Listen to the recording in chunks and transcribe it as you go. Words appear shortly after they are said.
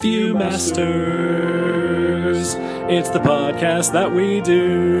Viewmasters, it's the podcast that we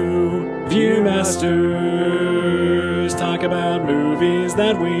do. Viewmasters, talk about movies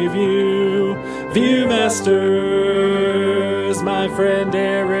that we view. Viewmasters, my friend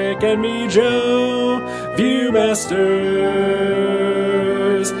Eric and me, Joe.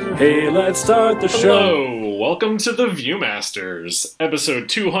 Viewmasters, hey, let's start the show. Hello, welcome to the Viewmasters, episode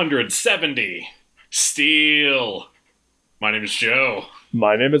 270, Steal. My name is Joe.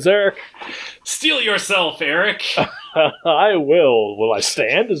 My name is Eric. Steal yourself, Eric. I will. Will I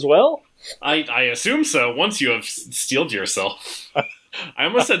stand as well? I assume so, once you have stealed yourself. I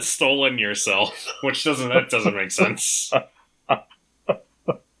almost said stolen yourself, which doesn't make sense.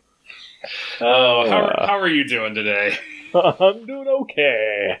 Oh, how are you doing today? I'm doing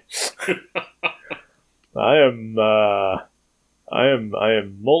okay. I am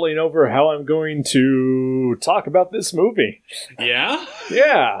mulling over how I'm going to talk about this movie. Yeah?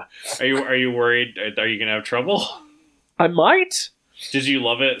 Yeah. Are you worried? Are you gonna have trouble? I might. Did you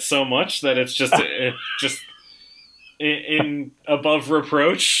love it so much that it's just in above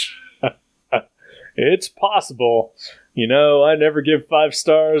reproach? It's possible. You know, I never give 5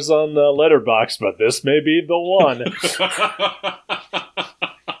 stars on the Letterboxd, but this may be the one.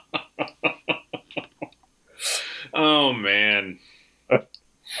 Oh, man.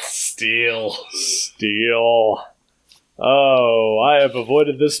 Steal. Oh, I have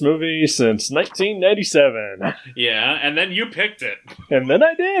avoided this movie since 1997. Yeah, and then you picked it. And then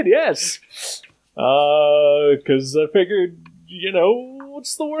I did, yes. Because I figured, you know,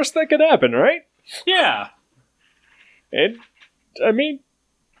 what's the worst that could happen, right? Yeah. And, I mean,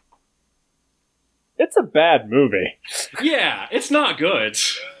 it's a bad movie. Yeah, it's not good.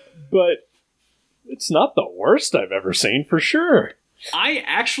 But it's not the worst I've ever seen, for sure. I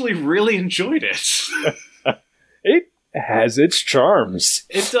actually really enjoyed it. It has its charms.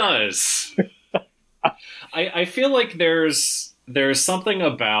 It does. I feel like there's something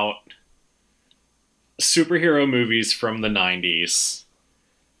about superhero movies from the 90s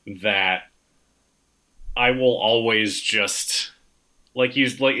that I will always just like you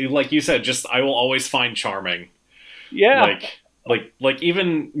said, just I will always find charming. Yeah. Like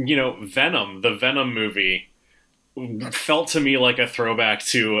even, you know, Venom, the Venom movie felt to me like a throwback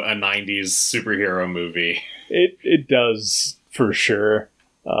to a 90s superhero movie. It does, for sure.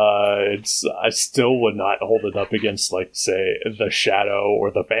 I still would not hold it up against, like, say, The Shadow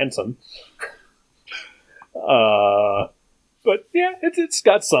or The Phantom. But yeah, it's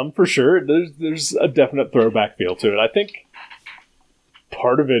got some, for sure. There's a definite throwback feel to it. I think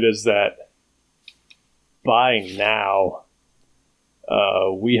part of it is that by now,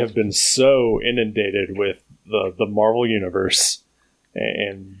 we have been so inundated with the Marvel Universe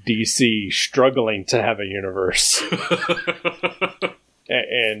and DC struggling to have a universe.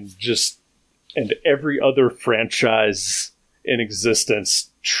 and every other franchise in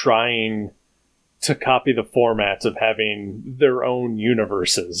existence trying to copy the format of having their own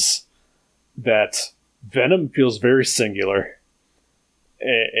universes, that Venom feels very singular.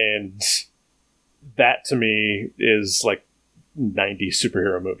 And that to me is like 90s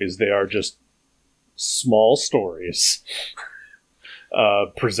superhero movies. They are just small stories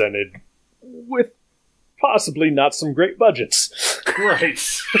presented with possibly not some great budgets. Right.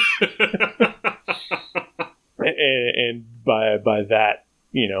 and by that,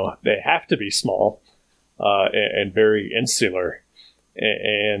 you know, they have to be small and very insular.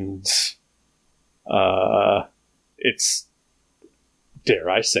 And it's, dare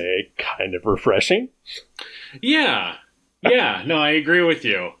I say, kind of refreshing. Yeah. Yeah, no, I agree with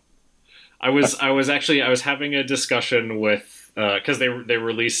you. I was having a discussion with because they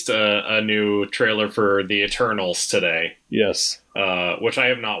released a new trailer for The Eternals today. Yes, which I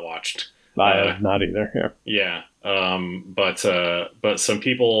have not watched. I have not either. Yeah. But some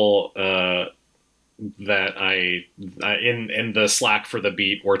people that I in the Slack for the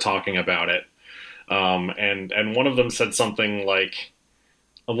Beat were talking about it, and one of them said something like,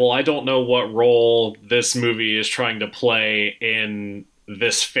 well, I don't know what role this movie is trying to play in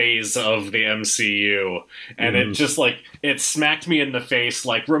this phase of the MCU. And it just, like, it smacked me in the face.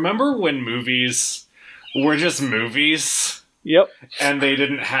 Like, remember when movies were just movies? Yep. And they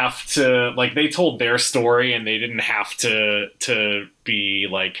didn't have to, like, they told their story and they didn't have to be,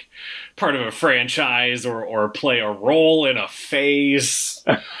 like, part of a franchise or play a role in a phase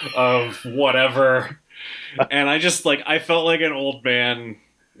of whatever. And I just, like, I felt like an old man,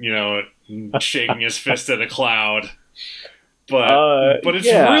 you know, shaking his fist at a cloud. But it's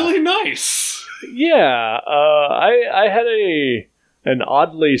really nice. Yeah, I had an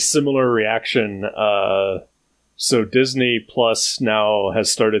oddly similar reaction So Disney Plus now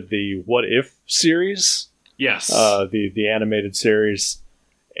has started the What If series, Yes. the animated series,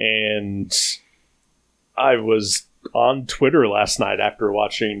 and I was on Twitter last night after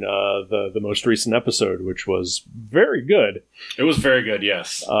watching the most recent episode, which was very good. It was very good,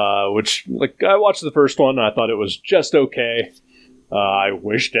 yes. Which, like, I watched the first one and I thought it was just okay. I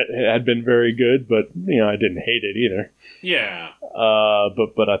wished it had been very good, but I didn't hate it either. Yeah.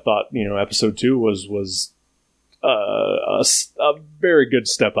 But I thought episode 2 was a very good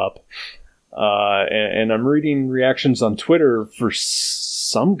step up. And I'm reading reactions on Twitter for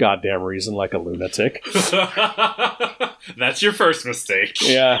some goddamn reason, like a lunatic. That's your first mistake.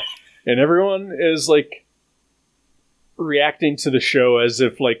 Yeah, and everyone is like reacting to the show as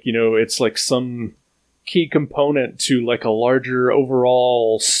if it's like some key component to like a larger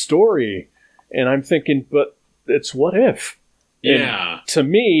overall story, and I'm thinking, but it's What If. Yeah. And to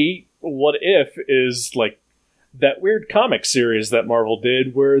me, What If is like that weird comic series that Marvel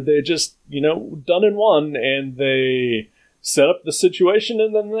did where they just, done in one, and they set up the situation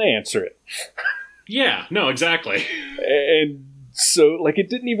and then they answer it. Yeah, no, exactly. And so, like, it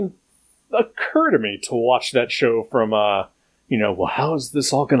didn't even occur to me to watch that show from, well, how is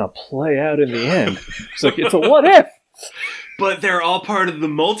this all going to play out in the end? It's like, it's a what if. But they're all part of the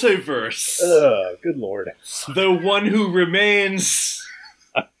multiverse. Good lord. The one who remains...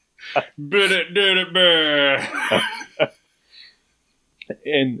 And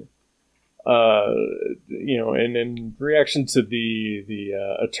and in reaction to the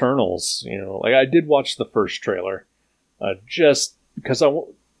Eternals, like, I did watch the first trailer, just because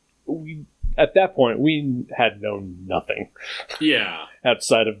we at that point we had known nothing, yeah,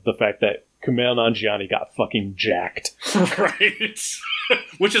 outside of the fact that Kumail Nanjiani got fucking jacked, right?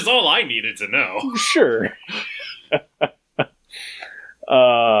 Which is all I needed to know. Sure.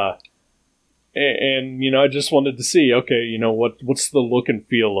 And I just wanted to see, okay, what's the look and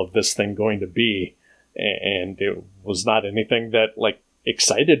feel of this thing going to be, and it was not anything that like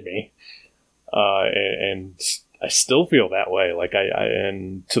excited me, and I still feel that way. Like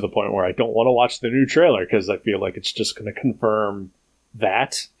and to the point where I don't want to watch the new trailer because I feel like it's just going to confirm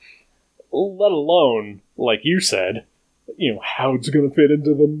that. Let alone, like you said, how it's going to fit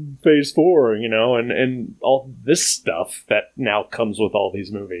into the Phase 4, and all this stuff that now comes with all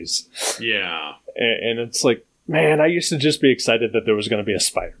these movies. Yeah. And it's like, man, I used to just be excited that there was going to be a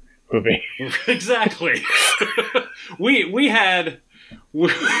Spider-Man movie. Exactly. we had...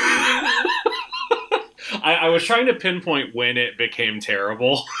 I was trying to pinpoint when it became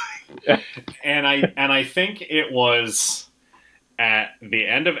terrible. and I think it was at the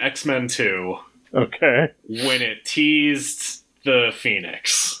end of X-Men 2... Okay. when it teased the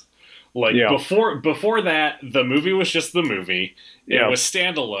Phoenix. Like, yeah. before that, the movie was just the movie. It was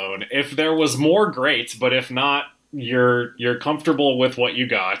standalone. If there was more, great, but if not, you're comfortable with what you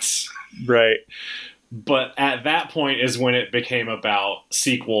got. Right. But at that point is when it became about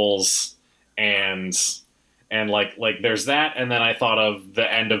sequels and like there's that, and then I thought of the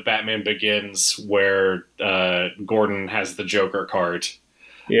end of Batman Begins where Gordon has the Joker card.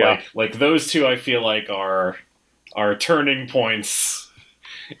 Yeah. Like those two I feel like are turning points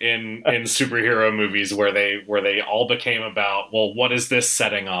in superhero movies where they all became about, well, what is this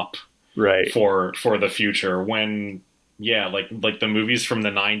setting up right for the future, when like the movies from the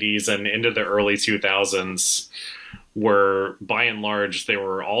 90s and into the early 2000s were by and large they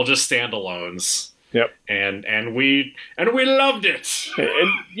were all just standalones. Yep. And we loved it.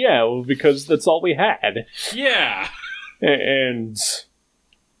 And because that's all we had. Yeah. And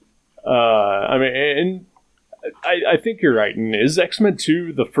I think you're right. And is X-Men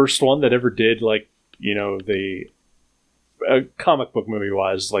 2 the first one that ever did, like, the comic book movie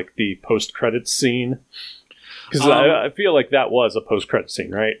wise, like the post-credits scene? Because I feel like that was a post-credit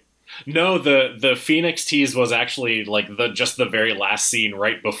scene, right? No, the Phoenix tease was actually like the very last scene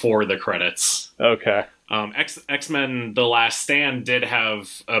right before the credits. Okay. X-Men: The Last Stand did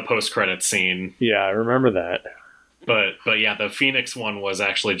have a post-credit scene. Yeah, I remember that. But yeah, the Phoenix one was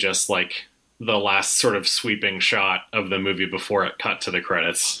actually just like the last sort of sweeping shot of the movie before it cut to the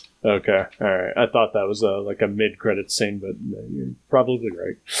credits. Okay, all right. I thought that was like a mid-credit scene, but you're probably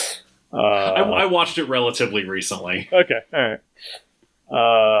right. I watched it relatively recently. Okay, all right.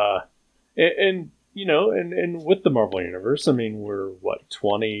 And with the Marvel Universe, I mean, we're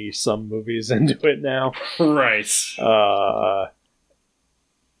 20-some movies into it now, right?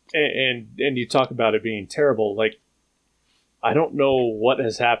 And you talk about it being terrible, like, I don't know what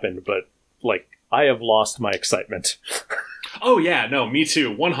has happened, but, like, I have lost my excitement. Oh, yeah, no, me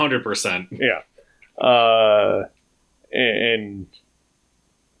too, 100%. Yeah. And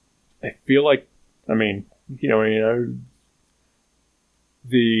I feel like, I mean,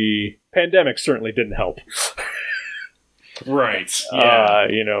 the pandemic certainly didn't help. Right. Yeah.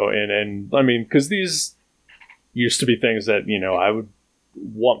 And I mean, because these used to be things that, I would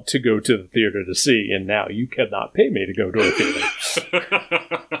want to go to the theater to see, and now you cannot pay me to go to a theater.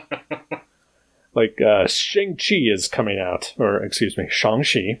 Like, Shang-Chi is coming out, or excuse me,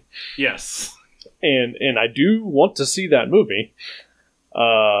 Shang-Chi. Yes. And I do want to see that movie,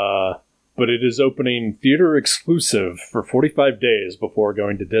 but it is opening theater exclusive for 45 days before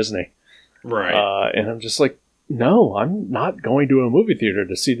going to Disney. Right. And I'm just like, no, I'm not going to a movie theater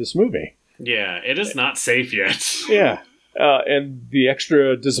to see this movie. Yeah, it is not safe yet. Yeah. And the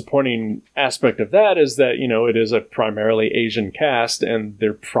extra disappointing aspect of that is that, it is a primarily Asian cast, and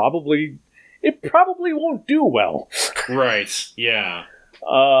it probably won't do well. Right, yeah.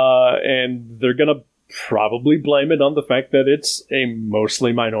 And they're going to probably blame it on the fact that it's a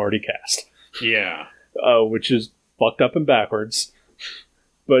mostly minority cast. Yeah. Which is fucked up and backwards.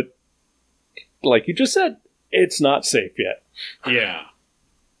 But, like you just said, it's not safe yet. Yeah.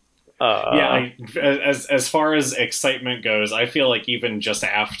 As far as excitement goes, I feel like even just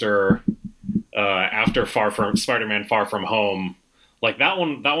after Spider-Man Far From Home, like that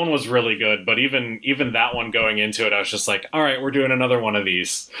one was really good, but even that one going into it, I was just like, all right, we're doing another one of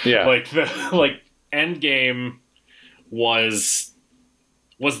these. Yeah. Like Endgame was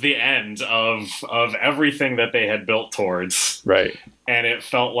the end of everything that they had built towards. Right. And it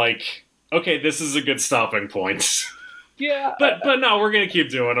felt like, okay, this is a good stopping point. Yeah. But no, we're going to keep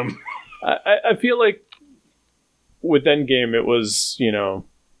doing them. I feel like with Endgame, it was,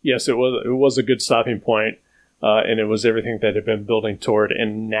 yes, it was a good stopping point, and it was everything that had been building toward.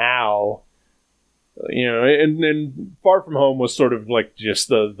 And now, and Far From Home was sort of like just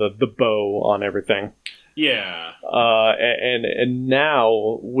the bow on everything. Yeah. And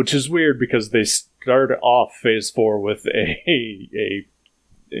now, which is weird because they started off Phase 4 with a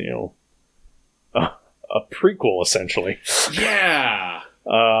prequel, essentially. Yeah.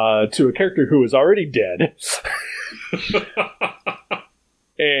 To a character who is already dead.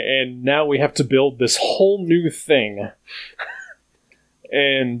 And now we have to build this whole new thing.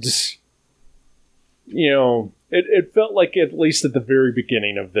 And, it felt like, at least at the very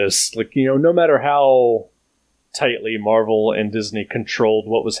beginning of this, like, no matter how tightly Marvel and Disney controlled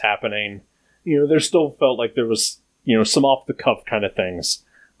what was happening, there still felt like there was, some off-the-cuff kind of things.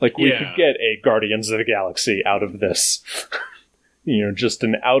 Like, we could get a Guardians of the Galaxy out of this. Just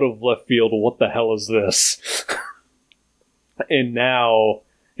an out-of-left-field, what the hell is this? And now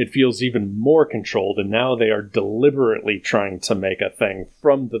it feels even more controlled, and now they are deliberately trying to make a thing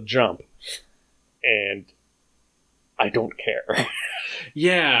from the jump. And I don't care.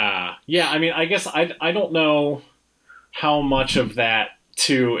 Yeah. I mean, I guess I don't know how much of that,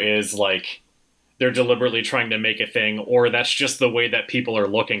 too, is, like, they're deliberately trying to make a thing, or that's just the way that people are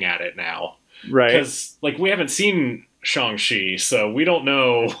looking at it now. Right. Because, like, we haven't seen Shang-Chi, so we don't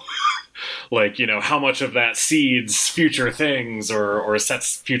know, like, how much of that seeds future things or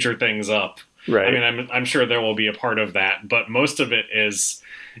sets future things up. Right. I mean, I'm sure there will be a part of that, but most of it is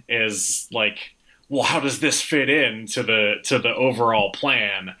like, well, how does this fit in to the overall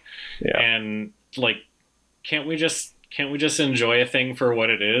plan? Yeah. And, like, can't we just enjoy a thing for what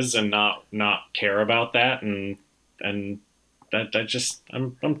it is and not care about that? And that just,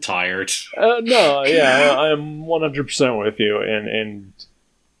 I'm tired. No, yeah, I'm 100% with you, and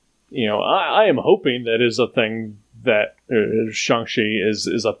I am hoping that is a thing that Shang-Chi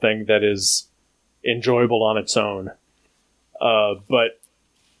is a thing that is enjoyable on its own. But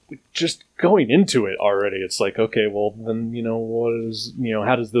just going into it already, it's like, okay, well then, what is,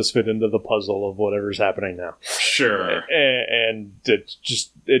 how does this fit into the puzzle of whatever's happening now? Sure. And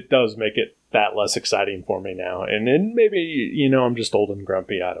it does make it that less exciting for me now. And then maybe, I'm just old and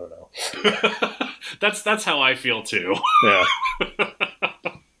grumpy. I don't know. That's how I feel too. Yeah.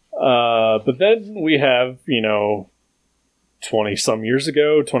 But then we have, 20 some years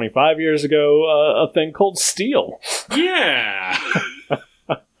ago, 25 years ago, a thing called Steel. Yeah.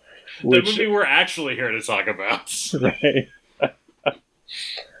 The movie we're actually here to talk about. Right.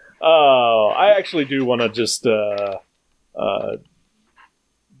 I actually do want to just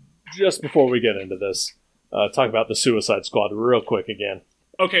before we get into this, talk about the Suicide Squad real quick again.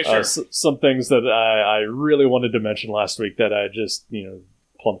 Okay, sure. Some things that I really wanted to mention last week that I just,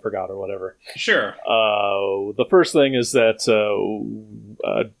 plumb forgot or whatever. Sure. The first thing is that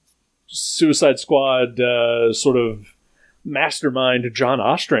Suicide Squad sort of mastermind John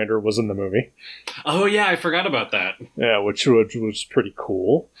Ostrander was in the movie. Oh, yeah, I forgot about that. Yeah, which was pretty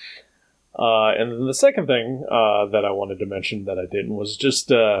cool. And then the second thing that I wanted to mention that I didn't was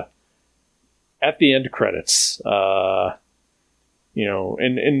just at the end credits, and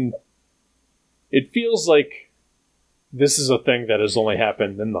it feels like this is a thing that has only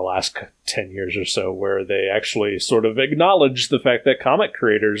happened in the last 10 years or so, where they actually sort of acknowledge the fact that comic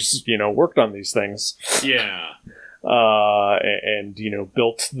creators, worked on these things. Yeah. And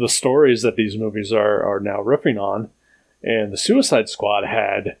built the stories that these movies are now riffing on. And the Suicide Squad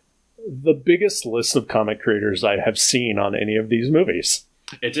had the biggest list of comic creators I have seen on any of these movies.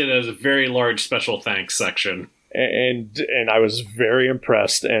 It did a very large special thanks section. And I was very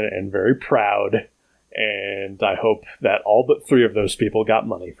impressed and very proud. And I hope that all but 3 of those people got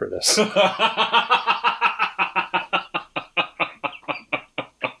money for this.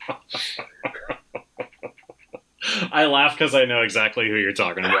 I laugh because I know exactly who you're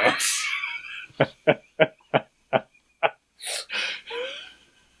talking about.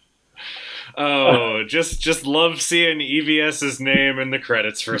 Oh, just love seeing EVS's name in the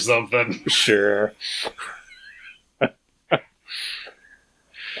credits for something. Sure.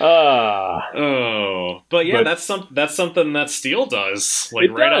 But yeah, that's something that Steel does, like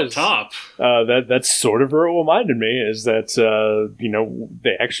it right does. up top. That's sort of what reminded me is that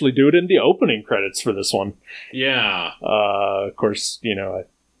they actually do it in the opening credits for this one. Yeah. Of course,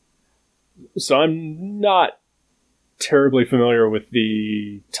 so I'm not terribly familiar with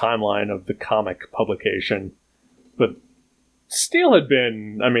the timeline of the comic publication, but Steel had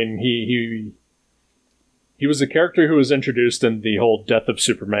been. I mean, he was a character who was introduced in the whole Death of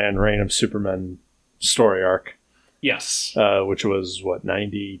Superman, Reign of Superman story arc. Yes. Which was,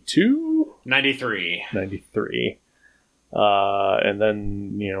 92? 93. 93. And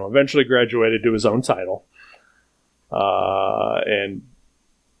then, eventually graduated to his own title. And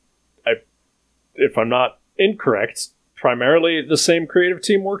if I'm not incorrect, primarily the same creative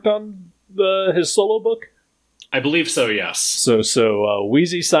team worked on his solo book. I believe so, yes. So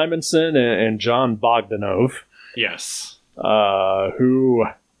Wheezy Simonson and John Bogdanove. Yes.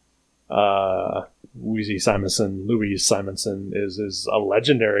 Wheezy Simonson, Louise Simonson, is a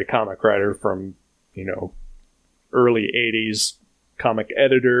legendary comic writer from, early 80s, comic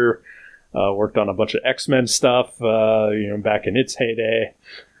editor, worked on a bunch of X-Men stuff, back in its heyday.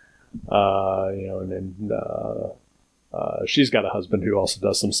 She's got a husband who also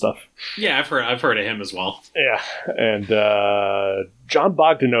does some stuff. Yeah, I've heard of him as well. Yeah, and John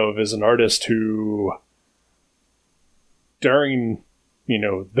Bogdanove is an artist who, during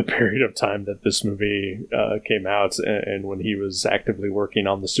the period of time that this movie came out, and when he was actively working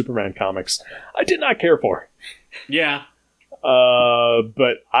on the Superman comics, I did not care for. Yeah.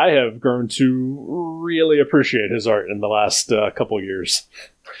 But I have grown to really appreciate his art in the last couple years.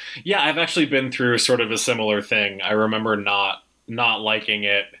 Yeah, I've actually been through sort of a similar thing. I remember not liking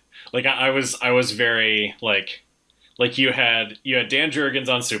it. Like I was very like you had Dan Jurgens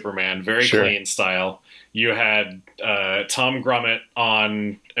on Superman, very Sure. clean style. You had Tom Grummett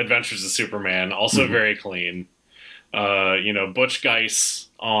on Adventures of Superman, also very clean. Butch Geis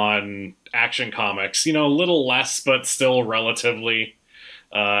on Action Comics, a little less, but still relatively.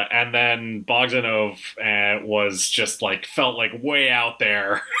 And then Bogdanove was just felt like way out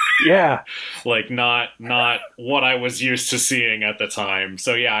there. Yeah. Like not what I was used to seeing at the time.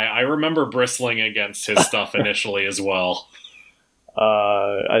 So yeah, I remember bristling against his stuff initially as well.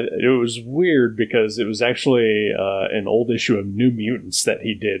 It was weird because it was actually an old issue of New Mutants that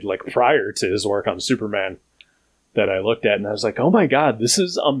he did prior to his work on Superman that I looked at, and I was like, oh my god, this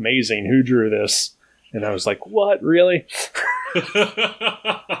is amazing. Who drew this? And I was like, what, really?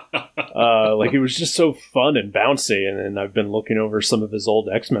 It was just so fun and bouncy, and I've been looking over some of his old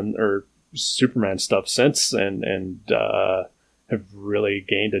X-Men or Superman stuff since, and have really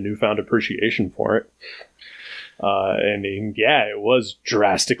gained a newfound appreciation for it. It was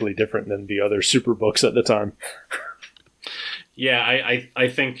drastically different than the other super books at the time. Yeah, I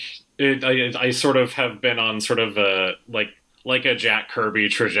think I sort of have been on sort of a like a Jack Kirby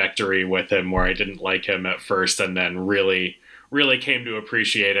trajectory with him, where I didn't like him at first, and then really came to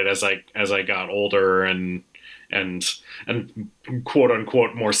appreciate it as I got older and quote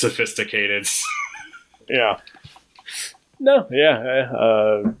unquote more sophisticated. Yeah. No,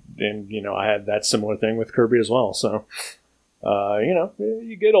 yeah. And I had that similar thing with Kirby as well. So,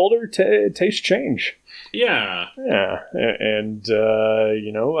 you get older, tastes change. Yeah. Yeah. And,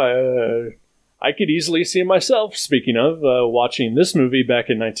 I could easily see myself, speaking of, watching this movie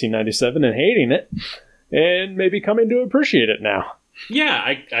back in 1997 and hating it, and maybe coming to appreciate it now. Yeah,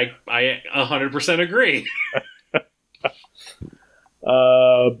 I 100% agree.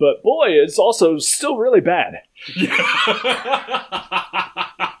 But boy, it's also still really bad.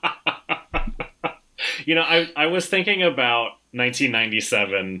 I was thinking about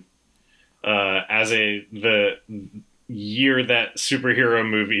 1997 as the year that superhero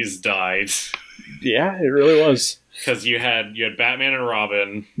movies died. Yeah, it really was. Because you had Batman and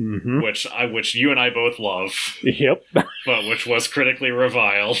Robin, Mm-hmm. which you and I both love, Yep. but which was critically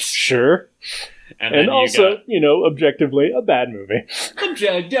reviled. Sure. And And then also, objectively, a bad movie.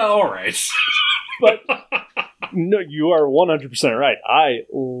 all right. But no, you are 100% right. I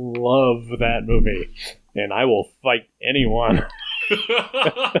love that movie, and I will fight anyone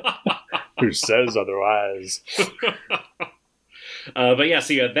who says otherwise. But yeah,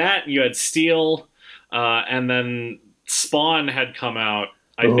 so you had that, you had Steel, and then Spawn had come out.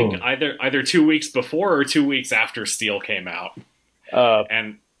 I think either 2 weeks before or 2 weeks after Steel came out.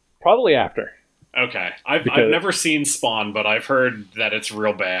 And Probably after. okay, I've never seen Spawn, but I've heard that it's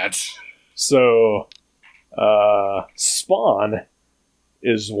real bad. So, Spawn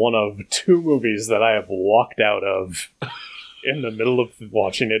is one of 2 movies that I have walked out of in the middle of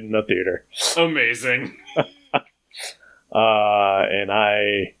watching it in the theater. Amazing. And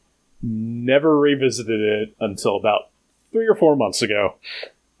I never revisited it until about 3 or 4 months ago.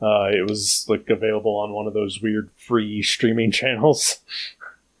 It was available on one of those weird free streaming channels,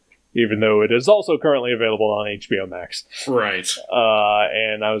 even though it is also currently available on HBO Max. Right.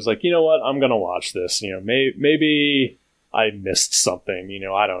 And I was like, you know what? I'm gonna watch this. Maybe I missed something.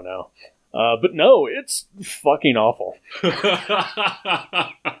 I don't know. But no, it's fucking awful.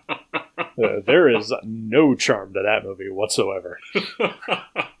 There is no charm to that movie whatsoever.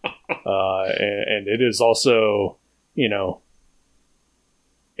 And it is also,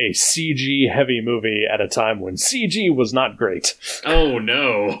 a CG heavy movie at a time when CG was not great. Oh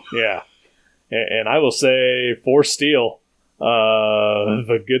no. Yeah. And I will say, for Steel,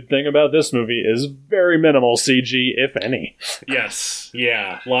 the good thing about this movie is very minimal CG, if any. Yes.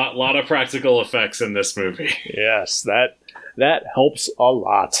 Yeah. Lot of practical effects in this movie. Yes, that helps a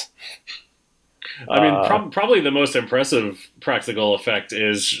lot. I mean, probably the most impressive practical effect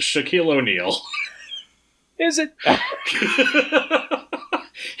is Shaquille O'Neal. Is it?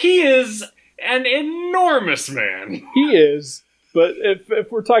 He is an enormous man. He is. But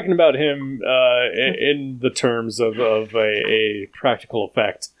if we're talking about him in the terms of a practical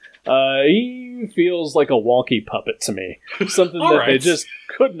effect, he feels like a wonky puppet to me. Something that they just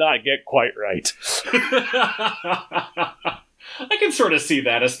could not get quite right. I can sort of see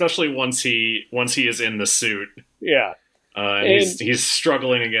that, especially once he is in the suit. Yeah. And he's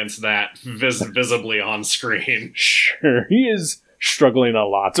struggling against that visibly on screen. Sure, he is struggling a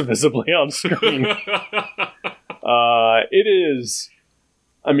lot visibly on screen. It is...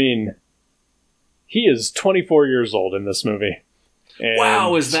 I mean, he is 24 years old in this movie. And,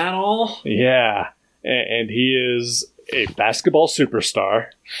 wow, is that all? Yeah. And he is a basketball superstar.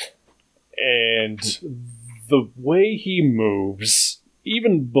 And the way he moves,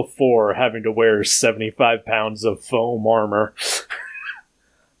 even before having to wear 75 pounds of foam armor,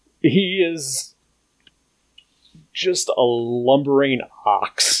 he is just a lumbering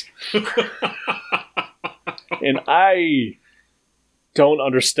ox. And I don't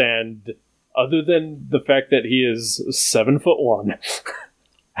understand, other than the fact that he is 7'1",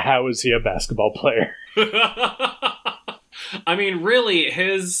 how is he a basketball player? I mean, really,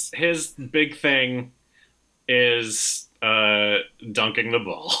 his big thing is dunking the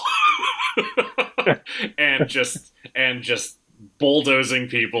ball and just bulldozing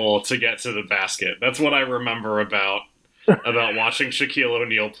people to get to the basket. That's what I remember about watching Shaquille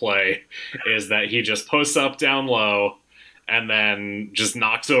O'Neal play, is that he just posts up down low and then just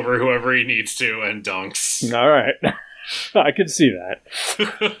knocks over whoever he needs to and dunks. All right. I can see that.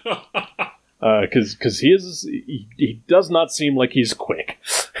 Because he does not seem like he's quick.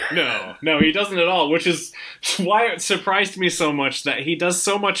 No, he doesn't at all, which is why it surprised me so much that he does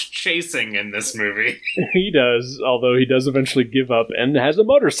so much chasing in this movie. He does, although he does eventually give up and has a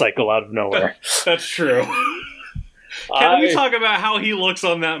motorcycle out of nowhere. That's true. Can we talk about how he looks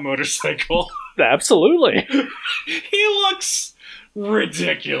on that motorcycle? Absolutely. He looks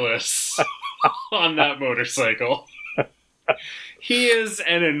ridiculous on that motorcycle. He is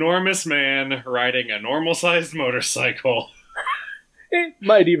an enormous man riding a normal-sized motorcycle. It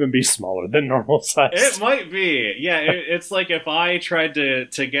might even be smaller than normal size. It might be. Yeah, it's like if I tried to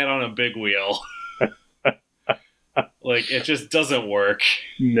get on a big wheel. Like, it just doesn't work.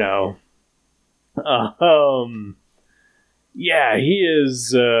 No. Yeah, he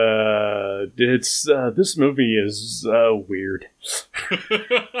is, this movie is, weird.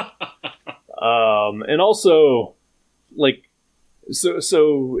 And also, like,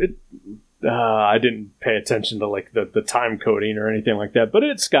 so I didn't pay attention to like the time coding or anything like that, but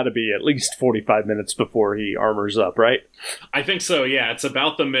it's got to be at least 45 minutes before he armors up, right? I think so. Yeah, it's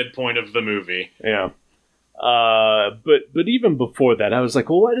about the midpoint of the movie. Yeah. But even before that, I was like,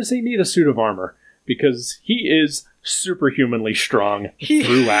 well, why does he need a suit of armor? Because he is superhumanly strong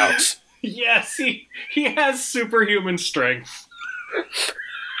throughout. Yes, he has superhuman strength.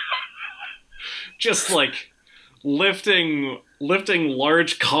 Just like lifting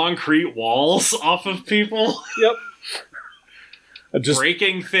large concrete walls off of people. Yep. Just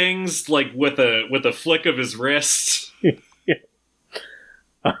breaking things like with a flick of his wrist.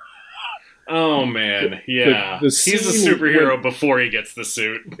 Oh man, yeah. He's a superhero before he gets the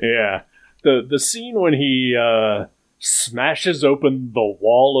suit. Yeah. The scene when he smashes open the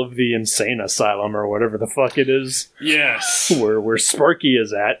wall of the insane asylum or whatever the fuck it is. Yes. Where Sparky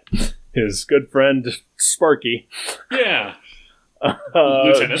is at. His good friend Sparky. Yeah.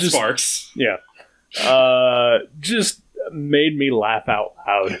 Lieutenant Sparks. Yeah. Just made me laugh out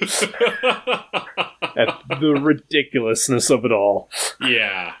loud at the ridiculousness of it all.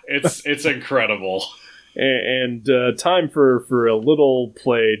 Yeah, it's incredible. And time for a little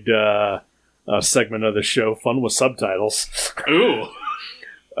played segment of the show, Fun with Subtitles. Ooh.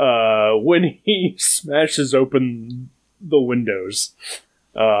 When he smashes open the windows.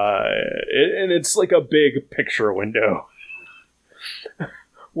 And it's like a big picture window.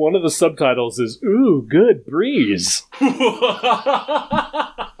 One of the subtitles is, "Ooh, good breeze."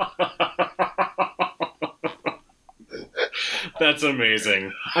 That's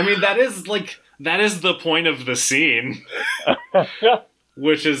amazing. I mean, that is the point of the scene.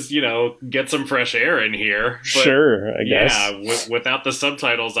 Which is, get some fresh air in here. But sure, I guess. Yeah, without the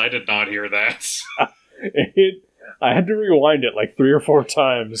subtitles, I did not hear that. I had to rewind it like 3 or 4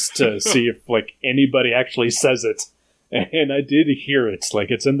 times to see if like anybody actually says it. And I did hear it,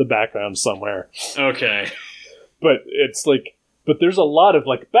 like it's in the background somewhere. Okay. But it's like, but there's a lot of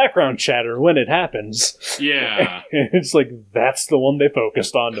like background chatter when it happens. Yeah. And it's like, that's the one they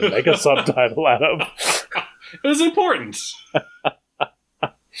focused on to make a subtitle out of. It was important.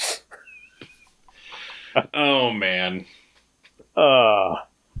 Oh, man.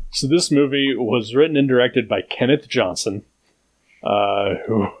 So this movie was written and directed by Kenneth Johnson,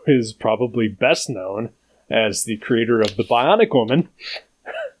 who is probably best known as the creator of The Bionic Woman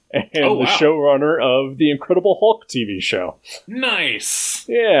and the showrunner of the Incredible Hulk TV show. Nice.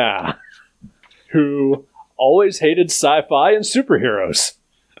 Yeah. Who always hated sci-fi and superheroes.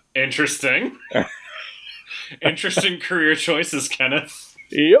 Interesting. Interesting career choices, Kenneth.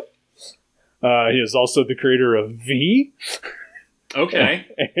 Yep. He is also the creator of V. Okay.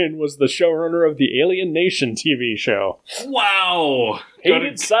 And was the showrunner of the Alien Nation TV show. Wow.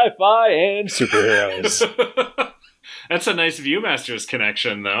 Hated sci-fi and superheroes. That's a nice Viewmasters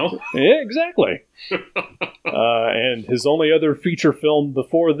connection, though. Yeah, exactly. And his only other feature film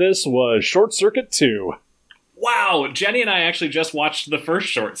before this was Short Circuit 2. Wow, Jenny and I actually just watched the first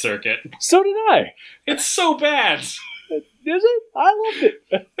Short Circuit. So did I. It's so bad. Is it? I loved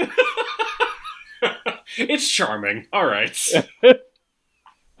it. It's charming. All right.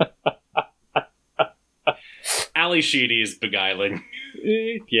 Ali Sheedy is beguiling.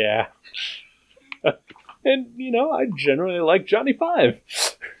 Yeah. And, I generally like Johnny Five.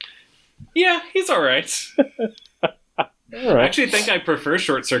 Yeah, he's all right. All right. I actually think I prefer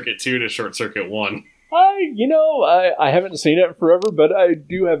Short Circuit 2 to Short Circuit 1. I haven't seen it forever, but I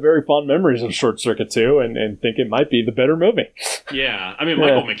do have very fond memories of Short Circuit 2 and think it might be the better movie. Yeah, I mean,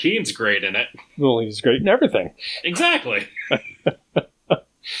 Michael McKean's great in it. Well, he's great in everything. Exactly.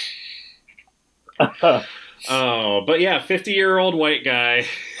 Oh, but yeah, 50-year-old white guy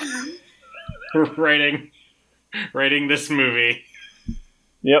writing this movie.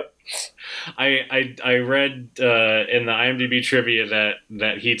 Yep. I read in the IMDb trivia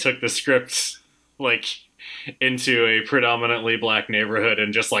that he took the script like into a predominantly black neighborhood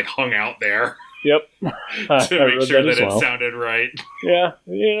and just like hung out there. Yep. To make sure that it sounded right. Yeah,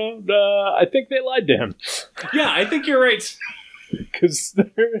 I think they lied to him. Yeah, I think you're right. Because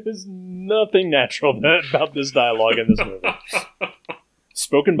there is nothing natural about this dialogue in this movie.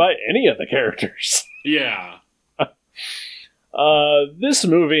 Spoken by any of the characters. Yeah. This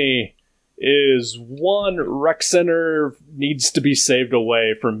movie is one rec center needs to be saved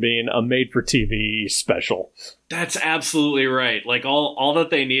away from being a made-for-TV special. That's absolutely right. Like all that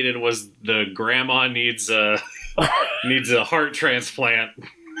they needed was the grandma needs a heart transplant,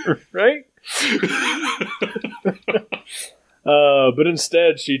 right? But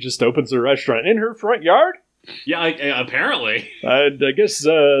instead, she just opens a restaurant in her front yard. Yeah, apparently. I guess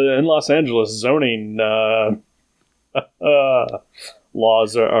in Los Angeles, zoning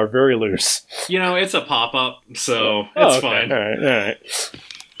laws are very loose. It's a pop-up, so it's fine. All right.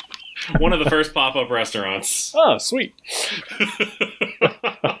 One of the first pop-up restaurants. Oh, sweet.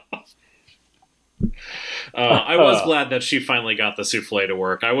 I was glad that she finally got the souffle to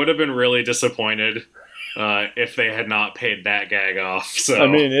work. I would have been really disappointed if they had not paid that gag off. So I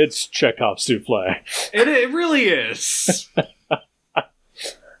mean, it's Chekhov's souffle. It really is.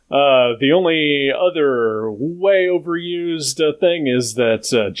 The only other way overused thing is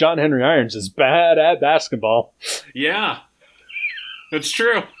that John Henry Irons is bad at basketball. Yeah, it's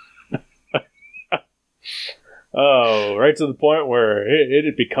true. Oh, right to the point where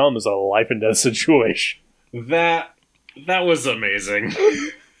it becomes a life and death situation. That was amazing.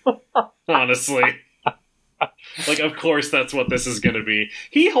 Honestly. Like, of course that's what this is going to be.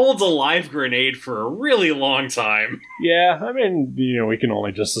 He holds a live grenade for a really long time. Yeah, I mean, we can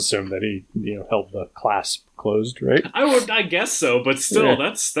only just assume that he, held the clasp closed, right? I guess so, but still,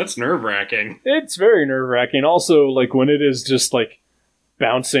 Yeah. that's nerve-wracking. It's very nerve-wracking. Also, like, when it is just, like,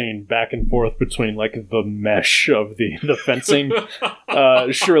 bouncing back and forth between, like, the mesh of the fencing,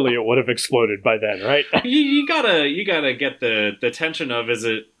 surely it would have exploded by then, right? You gotta get the tension of, is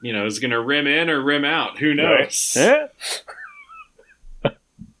it, is it gonna rim in or rim out? Who knows? Right.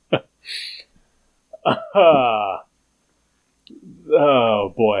 Yeah.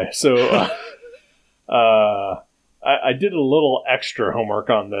 Oh boy. So I did a little extra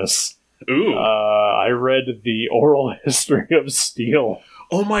homework on this. Ooh. I read the oral history of Steel.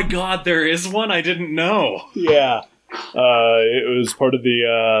 Oh my god, there is one I didn't know. Yeah. It was part of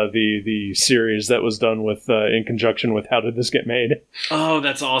the series that was done with in conjunction with How Did This Get Made? Oh,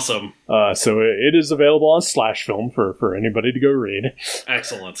 that's awesome. So it is available on Slash Film for anybody to go read.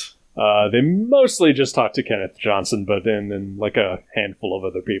 Excellent. They mostly just talked to Kenneth Johnson, but then like a handful of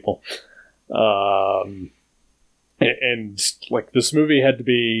other people. And like this movie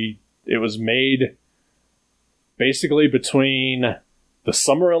it was made basically between the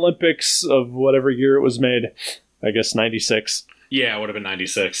Summer Olympics of whatever year it was made, I guess 96. Yeah, it would have been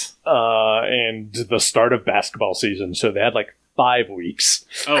 96. And the start of basketball season. So they had like 5 weeks.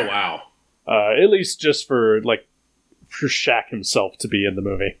 Oh, wow. At least just for Shaq himself to be in the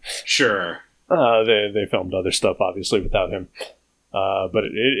movie. Sure. They filmed other stuff, obviously, without him. But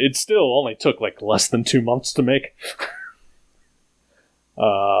it still only took like less than 2 months to make.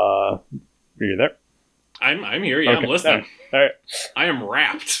 Are you there? I'm here. Yeah, okay. I'm listening. All right. I am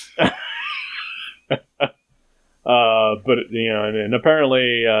wrapped. But and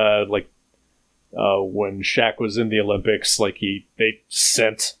apparently, when Shaq was in the Olympics, they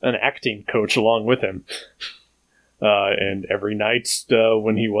sent an acting coach along with him. And every night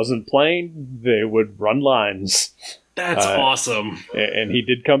when he wasn't playing, they would run lines. That's awesome. And he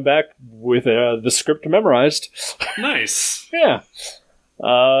did come back with the script memorized. Nice. Yeah.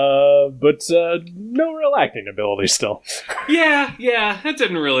 But no real acting ability still. Yeah, that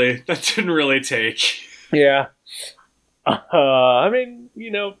didn't really take. Yeah. I mean,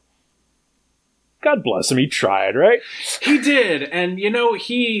 God bless him, he tried, right? He did, and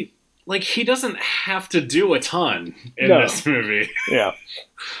he doesn't have to do a ton in this movie. Yeah.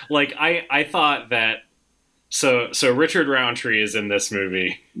 I thought that so Richard Roundtree is in this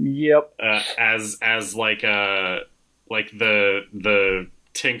movie. Yep. As the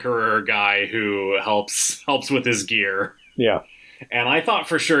tinkerer guy who helps with his gear. Yeah. And I thought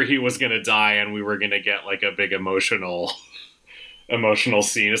for sure he was going to die and we were going to get like a big emotional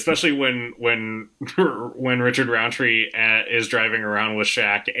scene, especially when Richard Roundtree is driving around with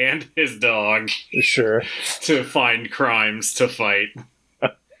Shaq and his dog. Sure. To find crimes to fight.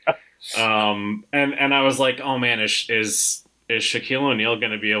 And I was like, oh man, is Shaquille O'Neal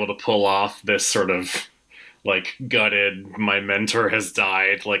going to be able to pull off this sort of gutted, my mentor has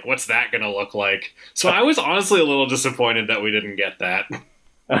died, what's that gonna look like? So I was honestly a little disappointed that we didn't get that.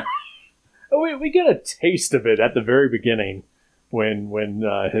 We get a taste of it at the very beginning when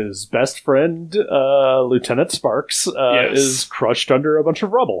his best friend Lieutenant Sparks is crushed under a bunch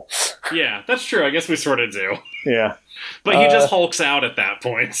of rubble. Yeah, that's true. I guess we sort of do. Yeah, but he just hulks out at that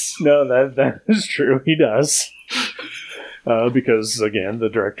point. No, that is true. He does. Because, again, the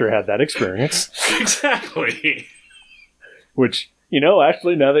director had that experience. Exactly. Which,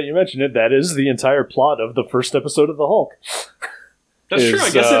 actually, now that you mention it, that is the entire plot of the first episode of The Hulk. That's true, I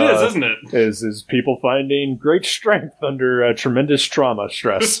guess it is, isn't it? Is people finding great strength under tremendous trauma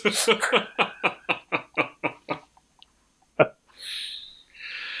stress.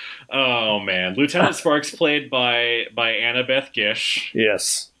 Oh, man. Lieutenant Sparks played by Annabeth Gish.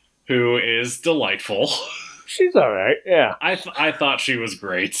 Yes. Who is delightful. She's all right, yeah. I thought she was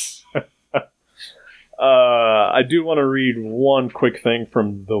great. I do want to read one quick thing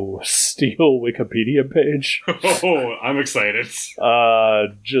from the Steel Wikipedia page. Oh, I'm excited.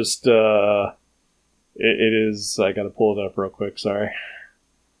 It is, I gotta pull it up real quick, sorry.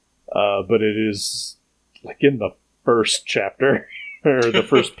 But it is, like, in the first chapter, or the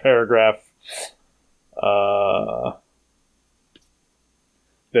first paragraph,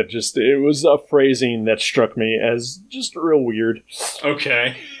 it was a phrasing that struck me as just real weird.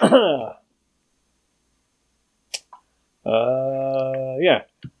 Okay. Yeah.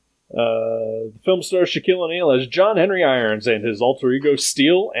 The film stars Shaquille O'Neal as John Henry Irons and his alter ego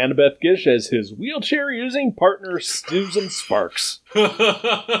Steel, Annabeth Gish as his wheelchair-using partner Susan Sparks.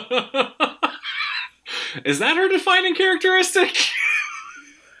 Is that her defining characteristic?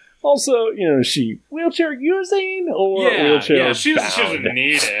 Also, is she wheelchair-using or wheelchair-bound? She doesn't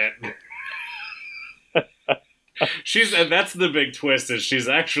need it. And that's the big twist, is she's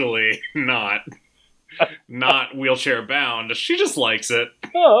actually not wheelchair bound. She just likes it.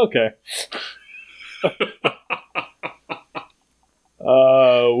 Oh, okay.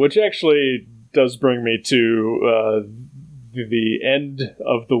 Which actually does bring me to the end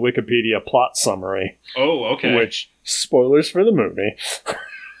of the Wikipedia plot summary. Oh, okay. Which, spoilers for the movie.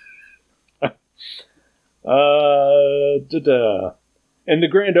 In the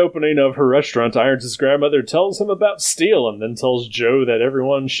grand opening of her restaurant, Irons' grandmother tells him about Steel and then tells Joe that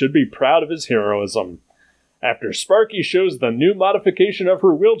everyone should be proud of his heroism. After Sparky shows the new modification of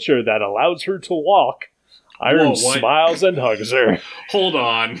her wheelchair that allows her to walk, Irons smiles and hugs her. Hold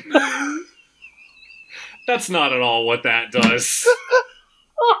on. That's not at all what that does.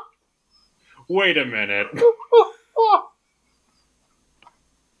 Wait a minute.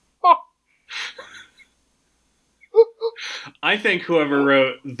 I think whoever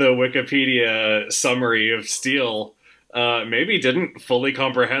wrote the Wikipedia summary of Steel maybe didn't fully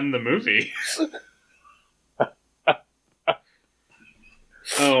comprehend the movie.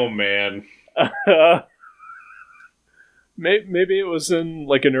 Oh, man. Maybe it was in,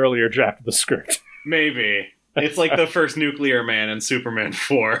 like, an earlier draft of the script. Maybe. It's like the first Nuclear Man in Superman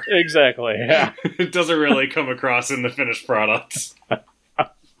 4. Exactly, yeah. It doesn't really come across in the finished product.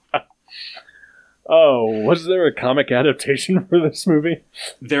 Oh, was there a comic adaptation for this movie?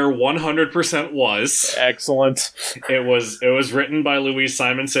 There 100% was. Excellent. It was written by Louise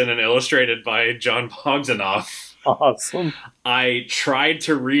Simonson and illustrated by John Bogdanoff. Awesome. I tried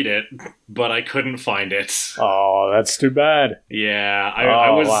to read it, but I couldn't find it. Oh, that's too bad. Yeah,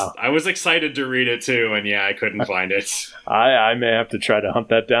 Wow. I was excited to read it too, and yeah, I couldn't find it. I may have to try to hunt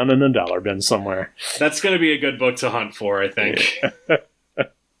that down in a dollar bin somewhere. That's going to be a good book to hunt for, I think.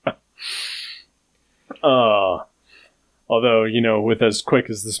 Although, with as quick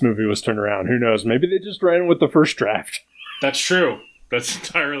as this movie was turned around, who knows? Maybe they just ran with the first draft. That's true. That's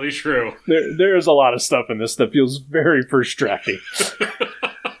entirely true. There is a lot of stuff in this that feels very first drafty.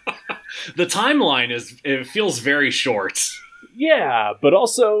 The timeline it feels very short. Yeah, but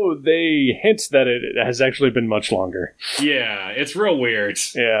also they hint that it has actually been much longer. Yeah, it's real weird.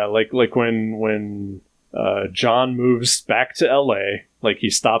 Yeah, like when John moves back to LA, like he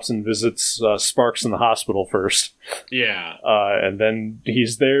stops and visits Sparks in the hospital first. Yeah. And then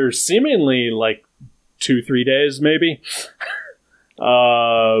he's there seemingly like 2-3 days, maybe.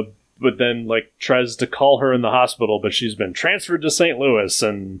 But then, like, tries to call her in the hospital, but she's been transferred to St. Louis,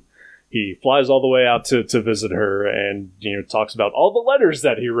 and he flies all the way out to visit her, and, talks about all the letters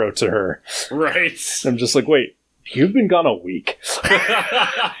that he wrote to her. Right. I'm just like, wait, you've been gone a week.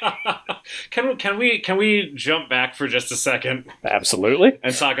 Can we jump back for just a second? Absolutely.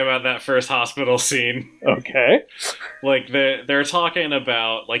 And talk about that first hospital scene? Okay. Like, they're talking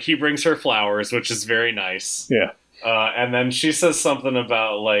about, like, he brings her flowers, which is very nice. Yeah. And then she says something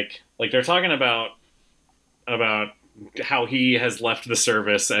about, like they're talking about how he has left the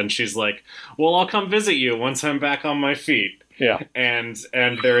service, and she's like, well, I'll come visit you once I'm back on my feet. Yeah. And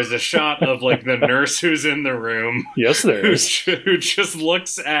there is a shot of, like, the nurse who's in the room. Yes, there is. Who just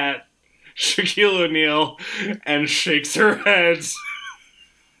looks at Shaquille O'Neal and shakes her head.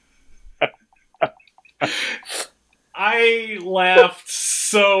 I laughed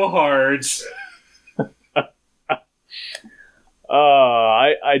so hard.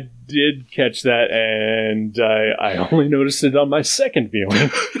 I did catch that, and I only noticed it on my second viewing.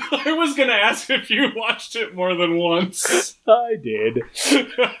 I was going to ask if you watched it more than once. I did.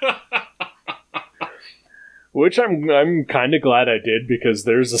 Which I'm kind of glad I did, because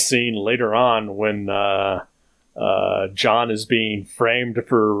there's a scene later on when John is being framed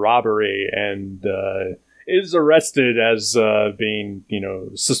for robbery and is arrested as being,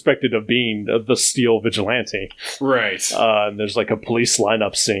 suspected of being the Steel Vigilante. Right. And there's like a police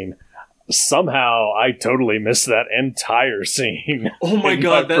lineup scene. somehow I totally missed that entire scene. Oh my in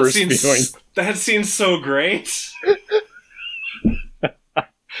god, my that first viewing. seems so great.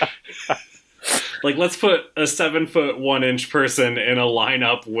 Like, let's put a 7'1" person in a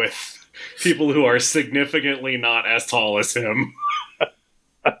lineup with people who are significantly not as tall as him.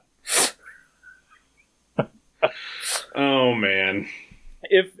 Oh man.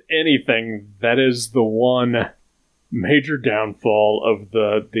 If anything, that is the one major downfall of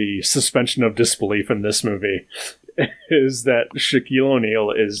the suspension of disbelief in this movie, is that Shaquille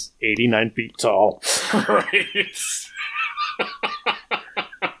O'Neal is 89 feet tall. Right.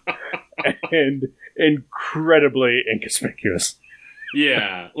 And incredibly inconspicuous.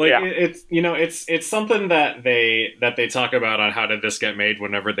 Yeah, like Yeah. it's something that they talk about on How Did This Get Made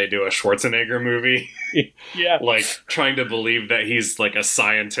whenever they do a Schwarzenegger movie, Yeah. like trying to believe that he's like a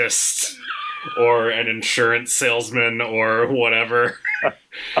scientist or an insurance salesman or whatever.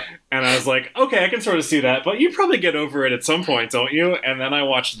 And I was like, okay, I can sort of see that, but you probably get over it at some point, don't you? And then I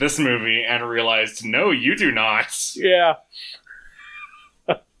watched this movie and realized, no, you do not. Yeah.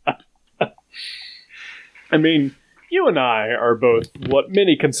 I mean, you and I are both what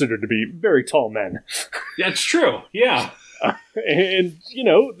many consider to be very tall men. That's true. Yeah. And,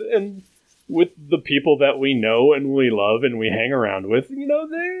 and with the people that we know and we love and we hang around with,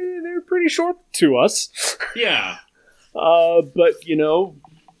 they're pretty short to us. Yeah. But, we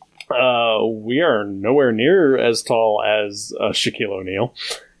are nowhere near as tall as Shaquille O'Neal.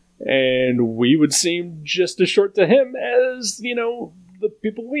 And we would seem just as short to him as, the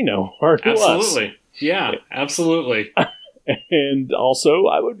people we know are to us. Absolutely. Yeah, absolutely. And also,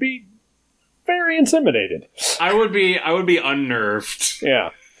 I would be very intimidated. I would be unnerved.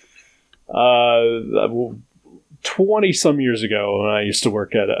 Yeah. 20 some years ago, when I used to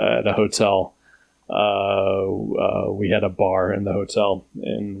work at a hotel, we had a bar in the hotel,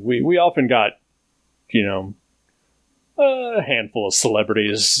 and we often got, a handful of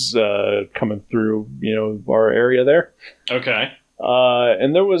celebrities coming through, our area there. Okay.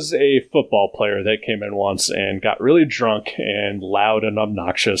 And there was a football player that came in once and got really drunk and loud and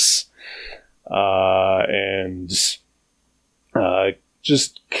obnoxious, and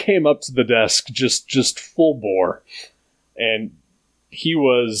just came up to the desk just full bore, and he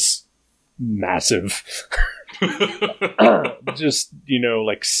was massive. Just,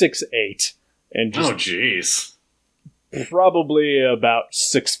 like 6'8", and just Oh, jeez. probably about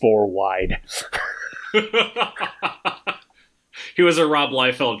 6'4" wide. He was a Rob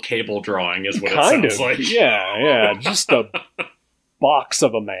Liefeld cable drawing, is what Kind it of, sounds like. yeah, just a box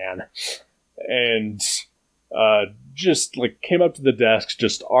of a man, and just like came up to the desk,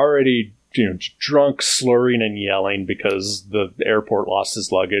 just already drunk, slurring and yelling because the airport lost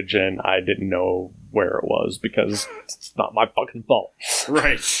his luggage and I didn't know where it was because it's not my fucking fault.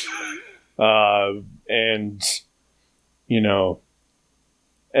 Right. And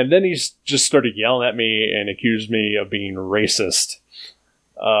and then he just started yelling at me and accused me of being racist.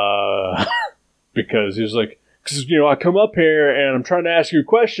 Because he was like, because, I come up here and I'm trying to ask you a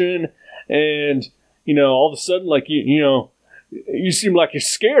question and, all of a sudden, like, you seem like you're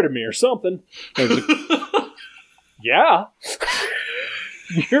scared of me or something. And I was like, yeah.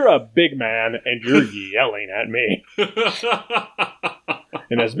 You're a big man and you're yelling at me.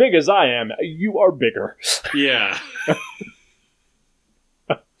 And as big as I am, you are bigger. Yeah.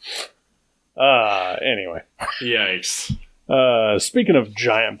 Anyway. Yikes. Speaking of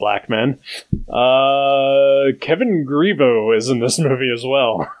giant black men, Kevin Grievo is in this movie as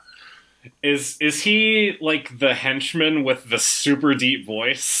well. Is he like the henchman with the super deep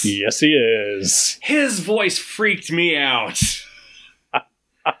voice? Yes, he is. His voice freaked me out.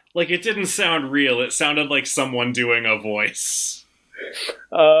 Like, it didn't sound real. It sounded like someone doing a voice.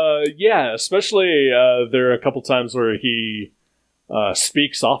 Yeah, especially there are a couple times where he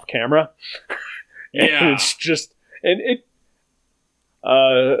speaks off camera. And Yeah. it's just, and it,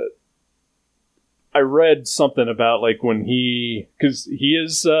 I read something about like when because he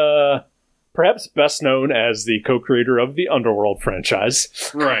is perhaps best known as the co-creator of the Underworld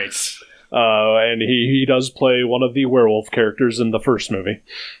franchise. Right. And he does play one of the werewolf characters in the first movie.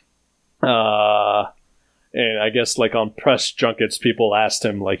 And I guess like on press junkets, people asked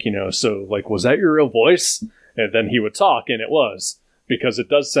him like, so like, was that your real voice? And then he would talk, and it was, because it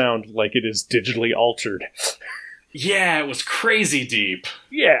does sound like it is digitally altered. Yeah, it was crazy deep.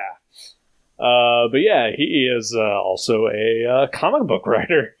 Yeah. But yeah, he is also a comic book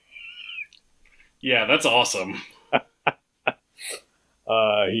writer. Yeah, that's awesome.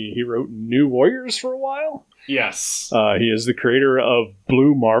 He wrote New Warriors for a while. Yes. He is the creator of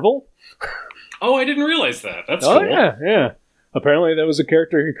Blue Marvel. Oh, I didn't realize that. That's Oh cool. yeah. Apparently, that was a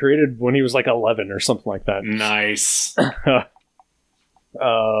character he created when he was like 11 or something like that. Nice.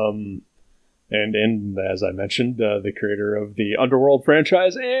 And as I mentioned, the creator of the Underworld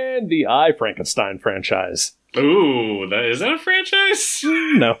franchise and the I, Frankenstein franchise. Ooh, is that a franchise?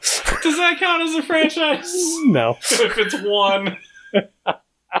 No. Does that count as a franchise? No. If it's one.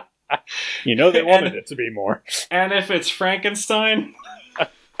 They wanted it to be more. And if it's Frankenstein?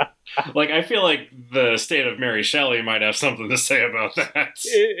 Like, I feel like the State of Mary Shelley might have something to say about that.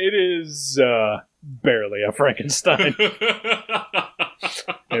 It is barely a Frankenstein.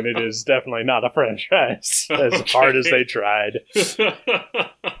 And it is definitely not a franchise, as hard as they tried.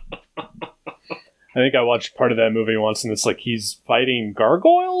 I think I watched part of that movie once, and it's like he's fighting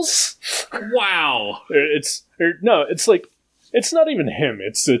gargoyles? Wow. It's like, it's not even him.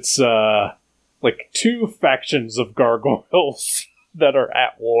 It's like two factions of gargoyles that are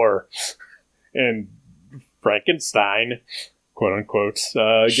at war. And Frankenstein, quote unquote,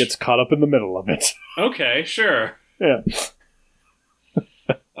 gets caught up in the middle of it. Okay, sure. Yeah.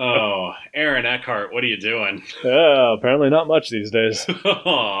 Oh, Aaron Eckhart, what are you doing? Apparently not much these days,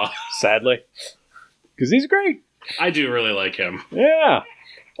 Aw, sadly. Because he's great. I do really like him. Yeah.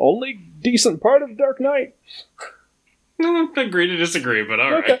 Only decent part of Dark Knight. Agree to disagree, but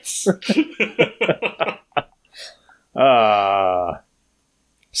all Okay. right.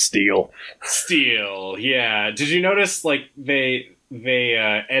 Steel. Steel, yeah. Did you notice, like, they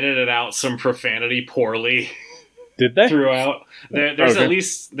edited out some profanity poorly Did they? throughout? There's Okay. at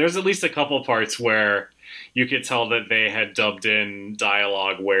least a couple parts where you could tell that they had dubbed in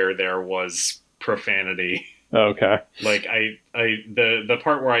dialogue where there was profanity. Okay. Like the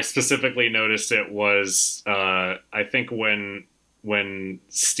part where I specifically noticed it was I think when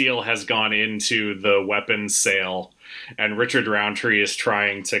Steele has gone into the weapons sale and Richard Roundtree is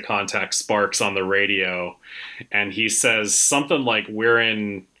trying to contact Sparks on the radio, and he says something like we're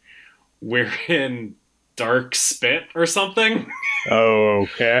in dark spit or something. Oh,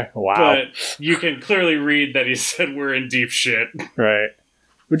 okay. Wow. But you can clearly read that he said we're in deep shit. Right.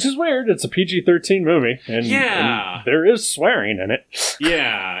 Which is weird. It's a PG-13 movie. And, Yeah. and there is swearing in it.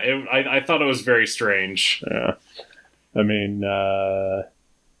 Yeah, I thought it was very strange. Yeah. I mean,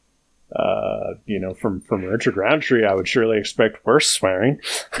 from Richard Roundtree, I would surely expect worse swearing.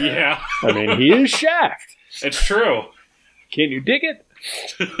 Yeah, I mean, he is Shaft. it's true. Can you dig it?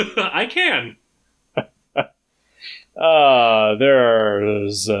 I can.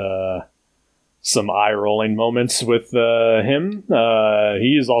 There's some eye-rolling moments with him.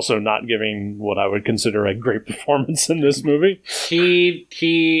 He is also not giving what I would consider a great performance in this movie.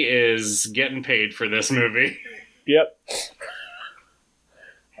 He is getting paid for this movie. Yep.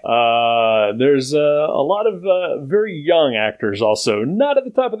 There's a lot of very young actors also, not at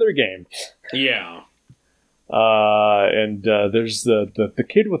the top of their game. Yeah. And there's the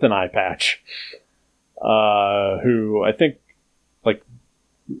kid with an eye patch, who I think, like,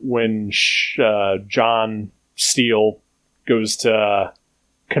 when John Steele goes to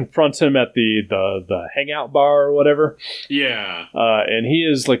confront him at the hangout bar or whatever, Yeah. and he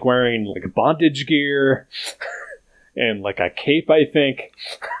is like wearing like bondage gear and like a cape, I think,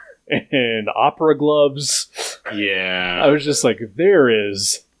 and opera gloves. Yeah. I was just like, there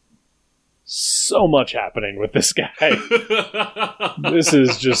is so much happening with this guy. This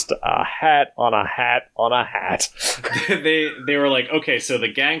is just a hat on a hat on a hat. they were like, okay, so the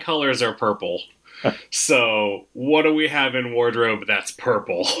gang colors are purple. So what do we have in wardrobe that's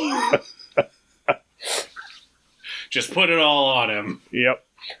purple? Just put it all on him. Yep.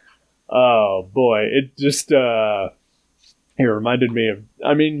 Oh boy, it just it reminded me of.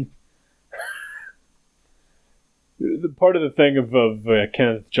 I mean, the part of the thing of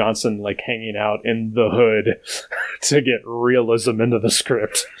Kenneth Johnson like hanging out in the hood to get realism into the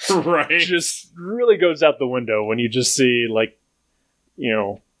script, Right. just really goes out the window when you just see like,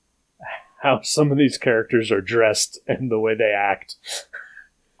 how some of these characters are dressed and the way they act,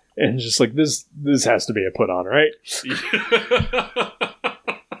 and just like this has to be a put on, right?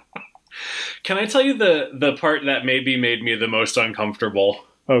 Can I tell you the part that maybe made me the most uncomfortable?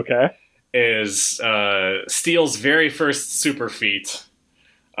 Okay. Is Steele's very first super feat.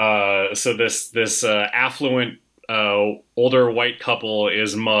 So this affluent older white couple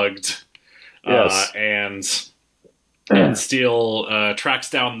is mugged. Yes. And Steele tracks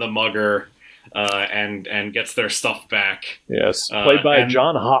down the mugger and gets their stuff back. Yes. Played by and-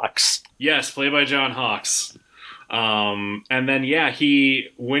 John Hawkes. Yes, played by John Hawkes. And then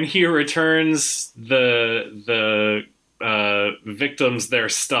when he returns the victims their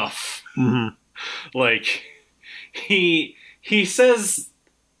stuff, like he says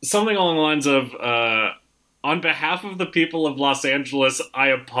something along the lines of on behalf of the people of Los Angeles, I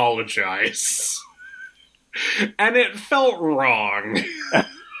apologize. And it felt wrong.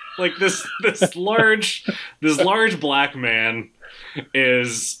 Like this large black man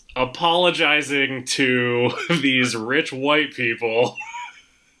is apologizing to these rich white people.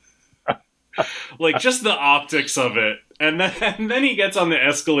 Like, just the optics of it. And then he gets on the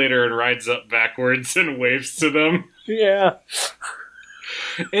escalator and rides up backwards and waves to them. Yeah.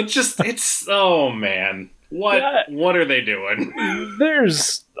 It's oh man. What are they doing?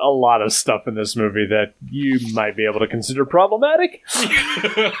 There's a lot of stuff in this movie that you might be able to consider problematic.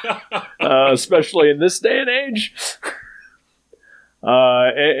 Especially in this day and age.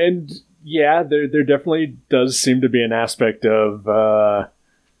 And yeah, there definitely does seem to be an aspect of, I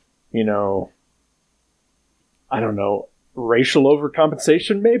don't know, racial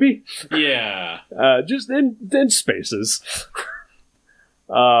overcompensation, maybe? Yeah. Just in spaces.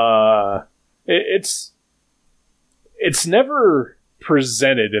 It's never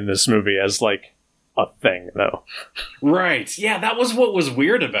presented in this movie as, like, a thing, though. Right. Yeah, that was what was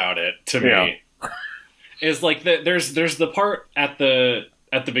weird about it to me. Yeah. Is like there's the part at the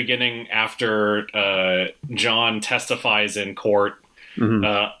beginning after John testifies in court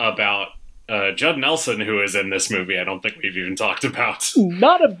about Judd Nelson, who is in this movie. I don't think we've even talked about.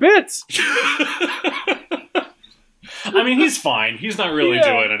 Not a bit. I mean, he's fine. He's not really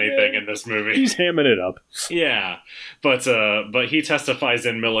doing anything in this movie. He's hamming it up. Yeah, but he testifies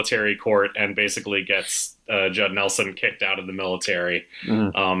in military court and basically gets Judd Nelson kicked out of the military.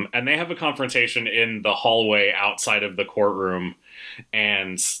 And they have a confrontation in the hallway outside of the courtroom,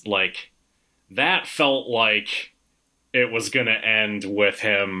 and like that felt like it was going to end with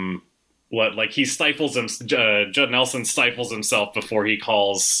him. Like he stifles him. Judd Nelson stifles himself before he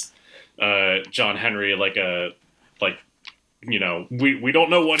calls John Henry we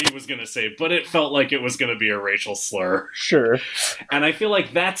don't know what he was going to say, but it felt like it was going to be a racial slur. Sure. And I feel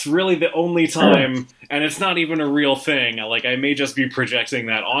like that's really the only time, and it's not even a real thing. Like, I may just be projecting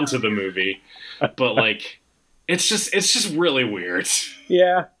that onto the movie, but like, it's just really weird.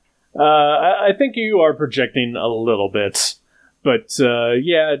 Yeah. I think you are projecting a little bit, but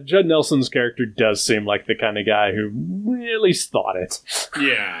yeah, Judd Nelson's character does seem like the kind of guy who at least thought it.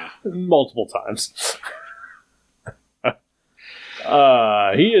 Yeah. Multiple times.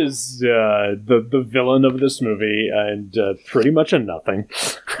 He is the villain of this movie, and pretty much a nothing.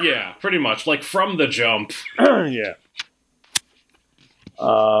 Yeah, pretty much. Like, from the jump. Yeah.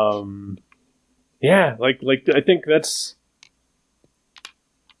 Yeah, like I think that's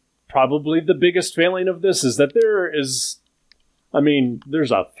probably the biggest failing of this, is that there's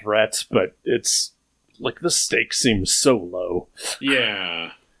a threat, but it's like the stakes seem so low.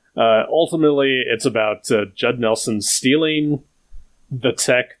 Yeah. Ultimately, it's about Judd Nelson stealing the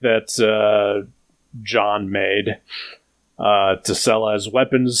tech that John made to sell as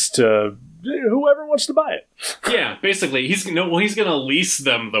weapons to whoever wants to buy it. Yeah, basically, he's gonna lease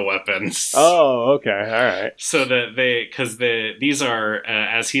them the weapons. Oh, okay, all right. So that these are,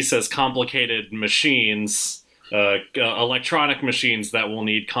 as he says, complicated machines, electronic machines that will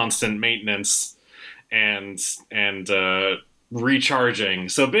need constant maintenance and recharging.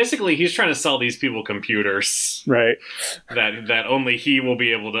 So basically, he's trying to sell these people computers, right? That only he will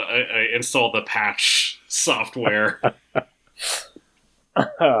be able to install the patch software,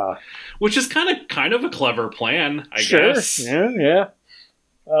 which is kind of a clever plan, I guess. Yeah.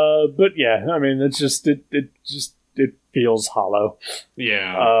 But yeah, I mean, it's just it feels hollow.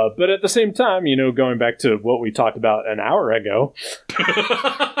 Yeah. But at the same time, going back to what we talked about an hour ago,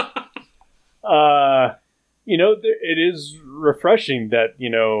 it is refreshing that,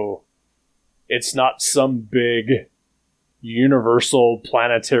 it's not some big universal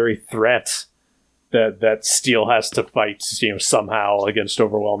planetary threat that Steel has to fight, somehow against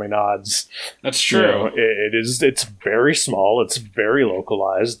overwhelming odds. That's true. It's very small. It's very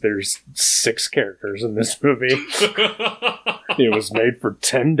localized. There's 6 characters in this movie. It was made for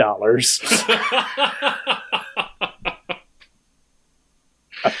 $10.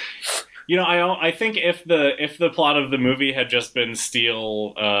 I think if the plot of the movie had just been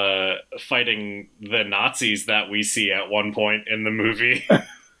Steel fighting the Nazis that we see at one point in the movie,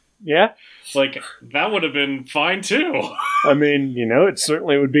 yeah, like that would have been fine too. I mean, it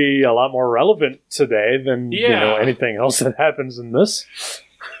certainly would be a lot more relevant today than anything else that happens in this.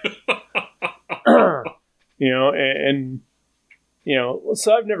 So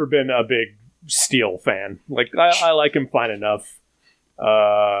I've never been a big Steel fan. Like I like him fine enough.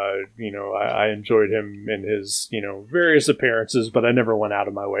 I enjoyed him in his, various appearances, but I never went out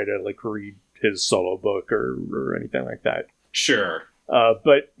of my way to like read his solo book or anything like that. Sure.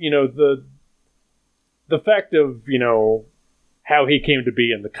 But the the fact of, how he came to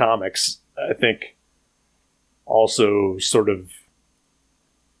be in the comics, I think also sort of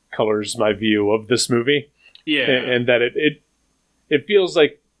colors my view of this movie. Yeah. And that it feels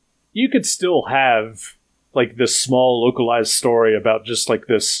like you could still have like this small localized story about just like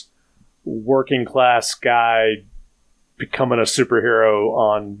this working class guy becoming a superhero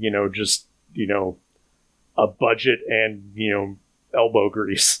on, just, a budget and, elbow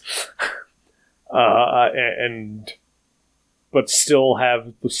grease. But still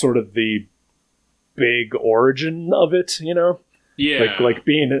have the sort of the big origin of it, Yeah. like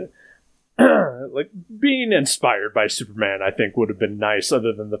being being inspired by Superman, I think would have been nice,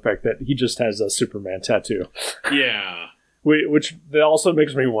 other than the fact that he just has a Superman tattoo. Yeah. Which that also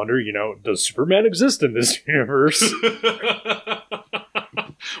makes me wonder, does Superman exist in this universe?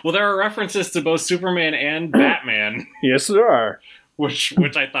 Well, there are references to both Superman and Batman, Yes, there are. which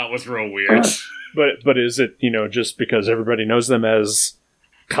I thought was real weird. But is it, just because everybody knows them as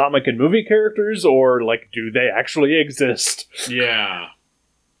comic and movie characters, or like do they actually exist? Yeah.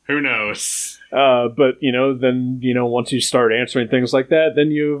 Who knows? But then once you start answering things like that,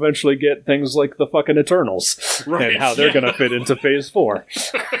 then you eventually get things like the fucking Eternals, Right, and how they're yeah. going to fit into Phase 4.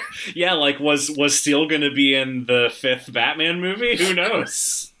 Yeah, like was Steel going to be in the 5th Batman movie? Who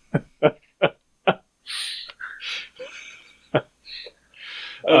knows?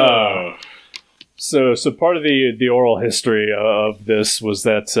 Oh. So part of the oral history of this was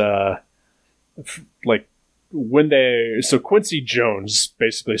that Quincy Jones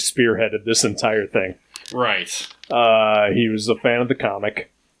basically spearheaded this entire thing. Right. He was a fan of the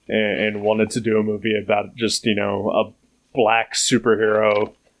comic and wanted to do a movie about just, a black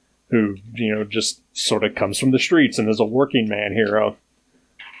superhero who, just sort of comes from the streets and is a working man hero.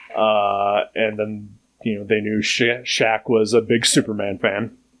 And then, they knew Shaq was a big Superman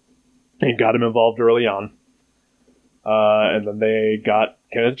fan and got him involved early on. And then they got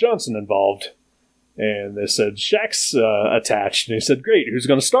Kenneth Johnson involved. And they said, Shaq's attached. And he said, great, who's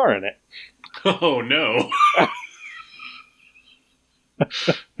going to star in it? Oh, no.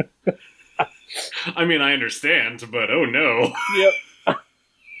 I mean, I understand, but oh, no. Yep.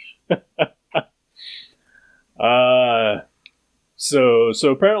 So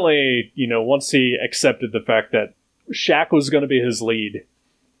apparently, once he accepted the fact that Shaq was going to be his lead,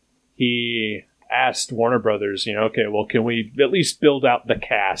 he asked Warner Brothers, okay, well, can we at least build out the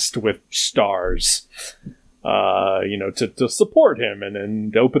cast with stars, to support him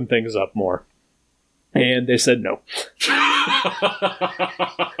and open things up more? And they said no.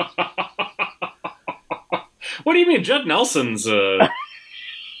 What do you mean? Judd Nelson's,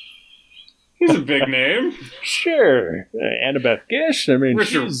 he's a big name. Sure. Annabeth Gish, I mean,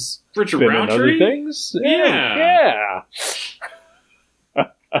 Richard she's been in other Roundtree? things. Yeah.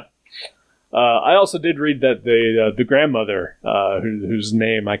 I also did read that the grandmother, whose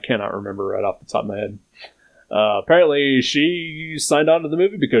name I cannot remember right off the top of my head, apparently she signed on to the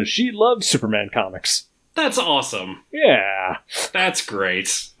movie because she loved Superman comics. That's awesome. Yeah. That's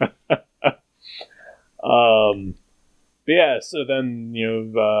great. Yeah, so then,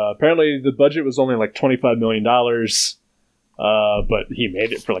 apparently the budget was only like $25 million, but he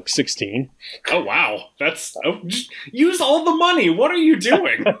made it for like 16. Oh, wow. Just use all the money. What are you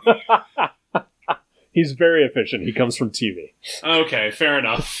doing? He's very efficient. He comes from TV. Okay, fair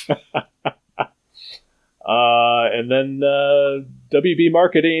enough. And then WB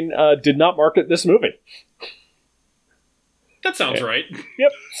Marketing did not market this movie. That sounds right.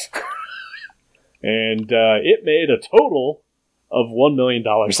 Yep. And it made a total of $1 million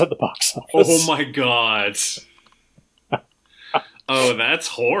at the box office. Oh my god. Oh, that's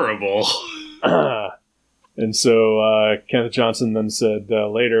horrible. And so Kenneth Johnson then said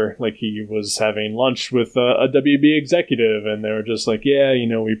later, like he was having lunch with a WB executive, and they were just like, yeah,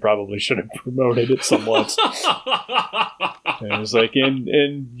 we probably should have promoted it somewhat. And it was like,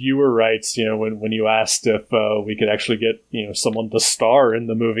 and you were right, when you asked if we could actually get, someone to star in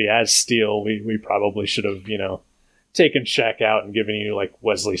the movie as Steel, we probably should have, taken Shaq out and given you like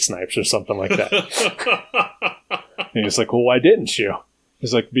Wesley Snipes or something like that. And he's like, well, why didn't you?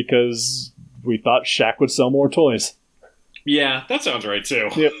 He's like, because we thought Shaq would sell more toys. Yeah, that sounds right too.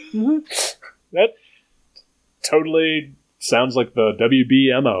 Yep. Mm-hmm. That totally sounds like the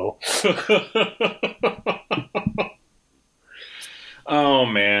WBMO. Oh,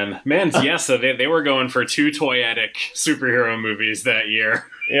 man. Yeah, so they were going for 2 toyetic superhero movies that year.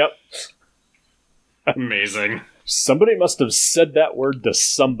 Yep. Amazing. Somebody must have said that word to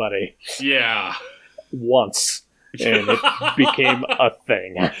somebody Yeah. once, and it became a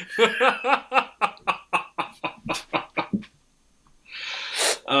thing.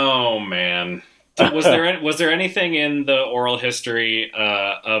 Oh, man. Was there anything in the oral history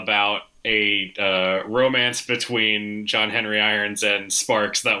about a romance between John Henry Irons and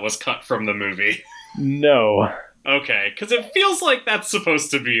Sparks that was cut from the movie? No. Okay, because it feels like that's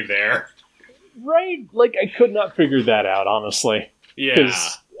supposed to be there. Right? Like, I could not figure that out, honestly. Yeah.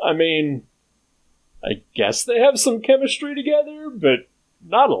 Because, I mean, I guess they have some chemistry together, but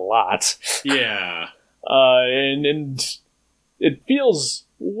not a lot. Yeah. And it feels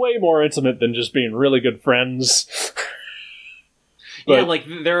way more intimate than just being really good friends. But, yeah, like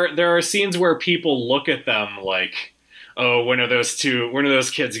there are scenes where people look at them like, oh, when are those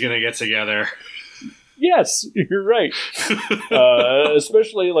kids gonna get together? Yes, you're right.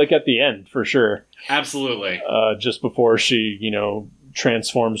 Especially like at the end, for sure. Absolutely. Just before she,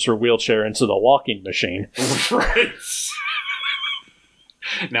 transforms her wheelchair into the walking machine. Right.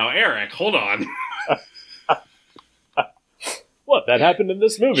 Now, Eric, hold on. What? That happened in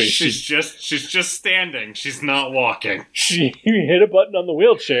this movie. She's just standing. She's not walking. She hit a button on the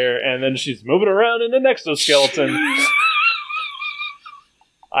wheelchair, and then she's moving around in an exoskeleton.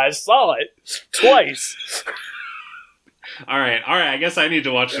 I saw it twice. All right. I guess I need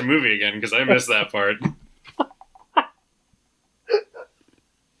to watch the movie again because I missed that part.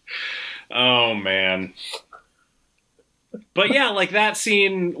 Oh man. But yeah, like that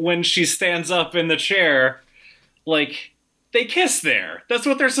scene when she stands up in the chair, like they kiss there. That's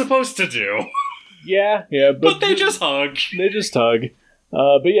what they're supposed to do. Yeah, but they just hug. They just hug.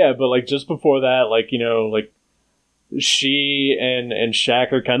 But like just before that, like like she and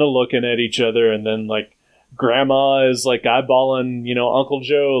Shaq are kind of looking at each other, and then like Grandma is like eyeballing Uncle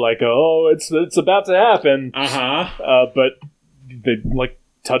Joe, like, oh, it's about to happen. But they like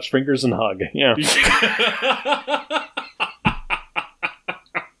touch fingers and hug. Yeah.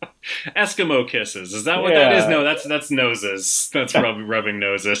 Eskimo kisses. Is that what that is? No, that's noses. That's rubbing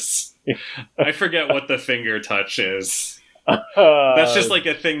noses. I forget what the finger touch is. That's just like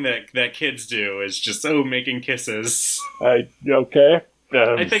a thing that kids do, is just making kisses. Okay.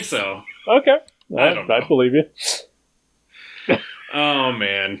 I think so. Okay. I don't know. I believe you. Oh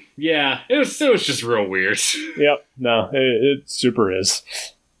man. Yeah. It was just real weird. Yep. No, it super is.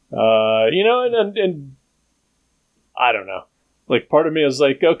 And I don't know. Like, part of me is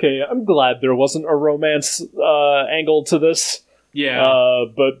like, okay, I'm glad there wasn't a romance angle to this. Yeah.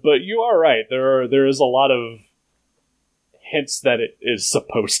 But you are right. There is a lot of hints that it is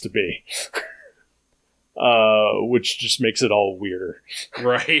supposed to be. Which just makes it all weirder.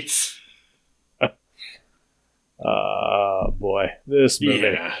 Right. Boy, this movie.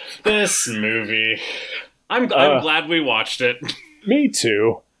 Yeah, this movie. I'm glad we watched it. Me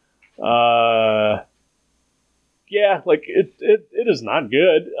too. Yeah, like it is not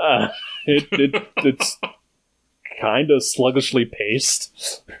good. It's kind of sluggishly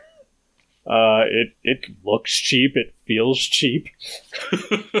paced. It looks cheap. It feels cheap.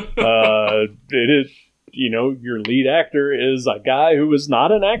 It is, your lead actor is a guy who is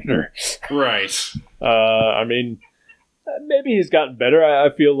not an actor. Right. I mean, maybe he's gotten better. I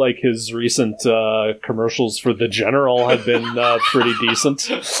feel like his recent commercials for The General have been pretty decent.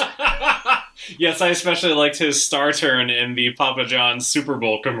 Yes, I especially liked his star turn in the Papa John's Super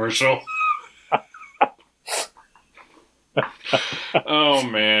Bowl commercial. Oh,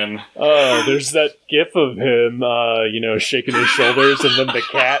 man. There's that gif of him, shaking his shoulders, and then the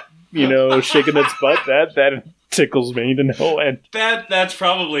cat, shaking its butt. That tickles me to no end. That's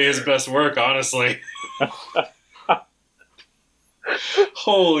probably his best work, honestly.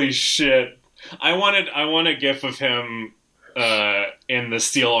 Holy shit. I want a gif of him in the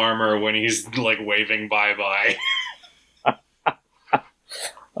steel armor when he's like waving bye-bye.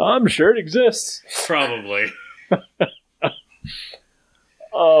 I'm sure it exists. Probably.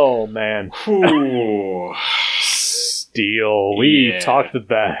 Oh, man. Ooh. Steel. We talked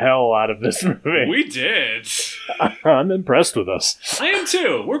the hell out of this movie. We did. I'm impressed with us. I am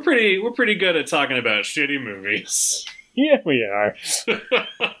too. We're pretty good at talking about shitty movies. Yeah, we are.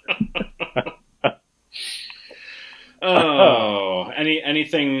 Oh,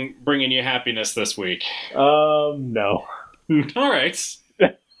 anything bringing you happiness this week? No. All right.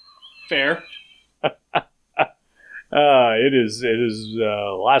 Fair. It is.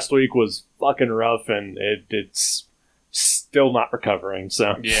 Last week was fucking rough, and it's still not recovering.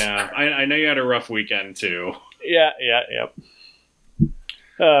 So yeah, I know you had a rough weekend too. Yep.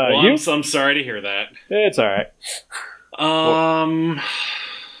 Well, I'm sorry to hear that. It's all right.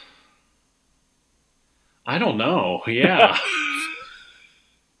 I don't know. Yeah.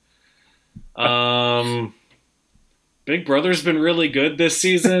 Big Brother's been really good this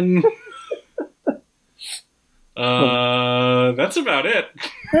season. That's about it.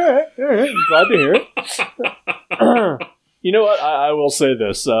 All right. Glad to hear it. You know what? I will say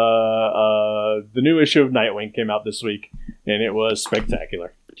this. The new issue of Nightwing came out this week, and it was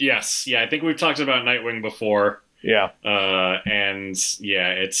spectacular. Yes, yeah, I think we've talked about Nightwing before. Yeah. And yeah,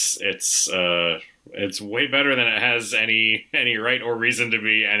 it's way better than it has any right or reason to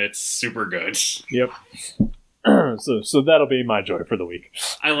be, and it's super good. Yep. So that'll be my joy for the week.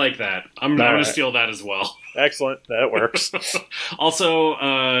 I like that. I'm going to steal that as well. Excellent. That works. Also,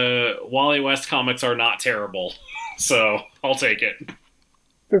 Wally West comics are not terrible, so I'll take it.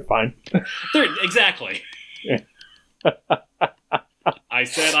 They're fine. Exactly. Yeah. I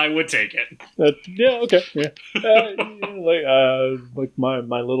said I would take it. Yeah, okay. Yeah. Like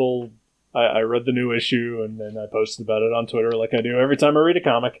my little... I read the new issue, and then I posted about it on Twitter like I do every time I read a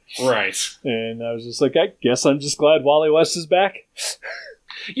comic. Right. And I was just like, I guess I'm just glad Wally West is back.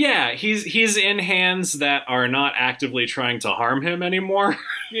 Yeah, he's in hands that are not actively trying to harm him anymore.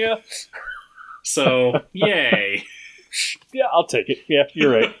 Yeah. So, yay. Yeah, I'll take it. Yeah,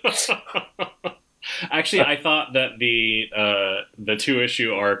 you're right. Actually, I thought that the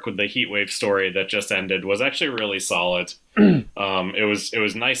 2-issue arc with the Heatwave story that just ended was actually really solid. It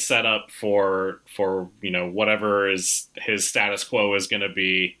was nice setup for whatever his status quo is going to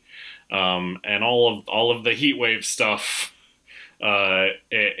be, and all of the Heatwave stuff.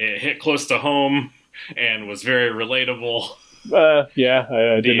 It hit close to home and was very relatable. Yeah,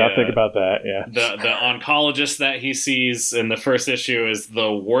 I did not think about that. Yeah, the oncologist that he sees in the first issue is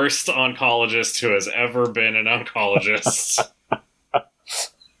the worst oncologist who has ever been an oncologist.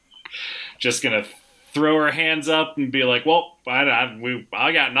 Just gonna throw her hands up and be like, "Well, I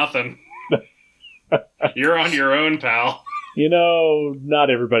got nothing. You're on your own, pal." You know,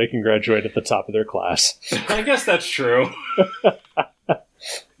 not everybody can graduate at the top of their class. I guess that's true.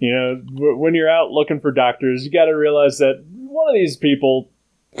 You know, when you're out looking for doctors, you got to realize that one of these people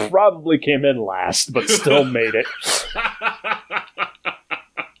probably came in last, but still made it.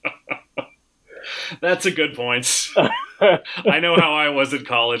 That's a good point. I know how I was in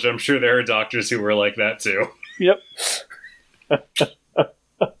college. I'm sure there are doctors who were like that too. Yep.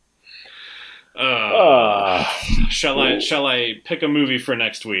 Shall I pick a movie for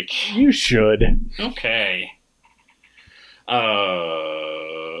next week? You should. Okay.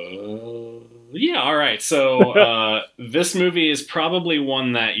 Yeah, all right. So this movie is probably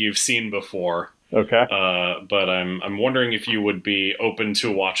one that you've seen before. Okay. But I'm wondering if you would be open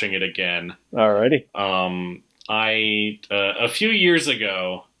to watching it again. Alrighty. A few years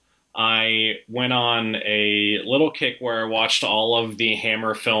ago, I went on a little kick where I watched all of the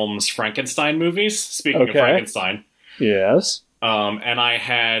Hammer Films Frankenstein movies. Speaking of Frankenstein. Yes. And I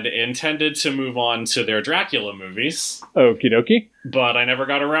had intended to move on to their Dracula movies. Okie dokie. But I never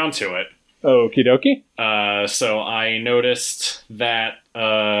got around to it. Okie dokie. So I noticed that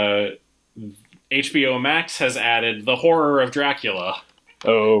HBO Max has added The Horror of Dracula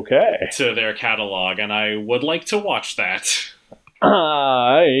to their catalog, and I would like to watch that.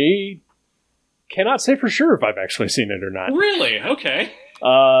 I cannot say for sure if I've actually seen it or not. Really? Okay.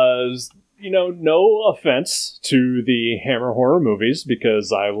 You know, no offense to the Hammer horror movies,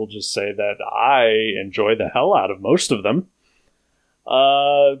 because I will just say that I enjoy the hell out of most of them.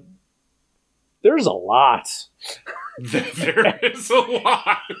 There's a lot. There is a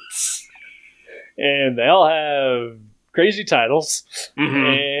lot. And they all have crazy titles.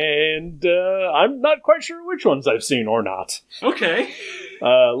 Mm-hmm. And I'm not quite sure which ones I've seen or not. Okay.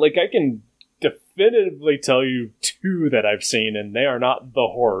 Like, I can definitively tell you 2 that I've seen, and they are not The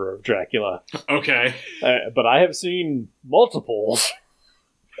Horror of Dracula. Okay. But I have seen multiples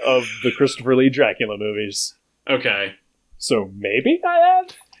of the Christopher Lee Dracula movies. Okay. So maybe I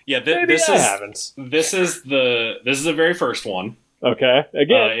have? Yeah, maybe I haven't. This is the very first one. Okay.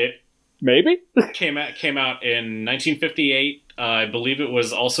 Again, maybe? came out in 1958. I believe it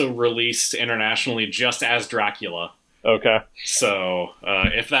was also released internationally just as Dracula. Okay. So,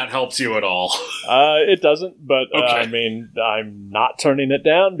 if that helps you at all. It doesn't, but okay. I mean, I'm not turning it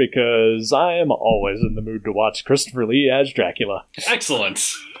down because I am always in the mood to watch Christopher Lee as Dracula.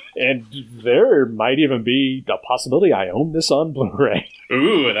 Excellent. And there might even be a possibility I own this on Blu-ray.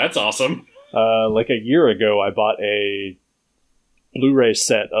 Ooh, that's awesome. Like a year ago, I bought a Blu-ray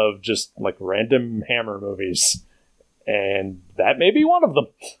set of just like random Hammer movies. And that may be one of them.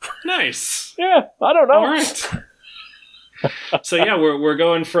 Nice. Yeah, I don't know. All right. So yeah, we're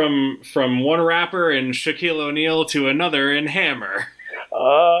going from one rapper in Shaquille O'Neal to another in Hammer.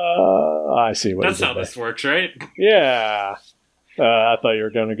 I see what that's how this works, right? Yeah. I thought you were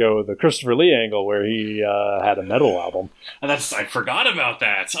going to go with the Christopher Lee angle where he had a metal album. I forgot about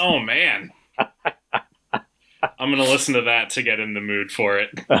that. Oh man. I'm gonna listen to that to get in the mood for it.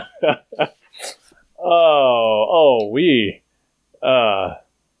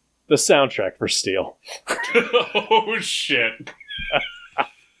 The soundtrack for Steel. Oh shit.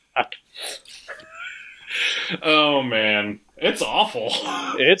 Oh man, it's awful.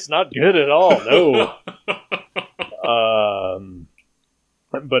 It's not good at all. No.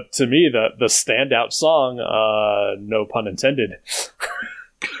 But to me, the standout song, no pun intended,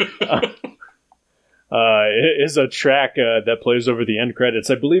 is a track that plays over the end credits.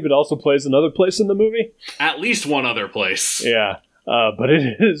 I believe it also plays another place in the movie. At least one other place. Yeah. But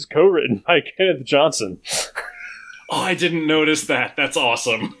it is co-written by Kenneth Johnson. Oh, I didn't notice that. That's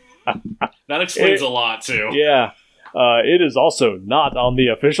awesome. That explains a lot, too. Yeah. It is also not on the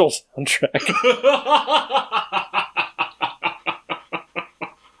official soundtrack.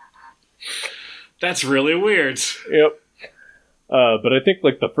 That's really weird. Yep. But I think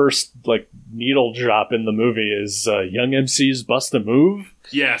like the first like needle drop in the movie is Young MC's "Bust a Move."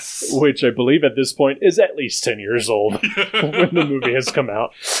 Yes. Which I believe at this point is at least 10 years old when the movie has come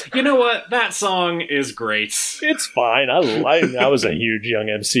out. You know what? That song is great. It's fine. I was a huge Young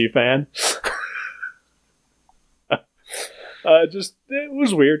MC fan. It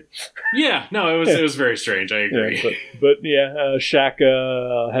was weird. Yeah, no, it was very strange. I agree. Yeah, but Shaq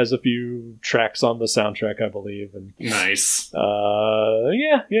has a few tracks on the soundtrack, I believe, and nice.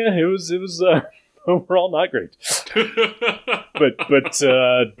 It was overall not great. but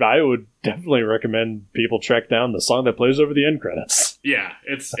I would definitely recommend people track down the song that plays over the end credits. Yeah,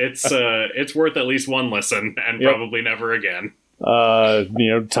 it's worth at least one listen, and probably never again.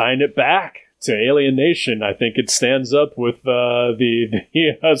 Tying it back to Alien Nation, I think it stands up with the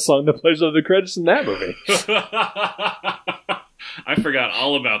song that plays over the credits in that movie. I forgot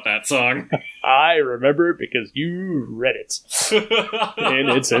all about that song. I remember it because you read it in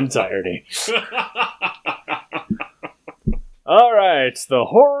its entirety. All right, The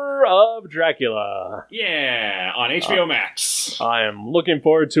Horror of Dracula. Yeah, on HBO Max. I am looking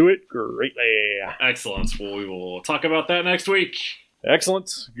forward to it greatly. Excellent. Well, we will talk about that next week.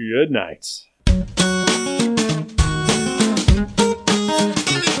 Excellent. Good night.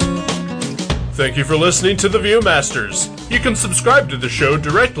 Thank you for listening to The Viewmasters. You can subscribe to the show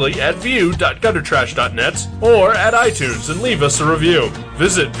directly at view.guttertrash.net or at iTunes and leave us a review.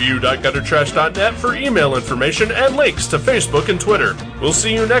 Visit view.guttertrash.net for email information and links to Facebook and Twitter. We'll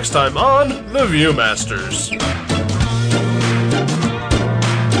see you next time on The Viewmasters.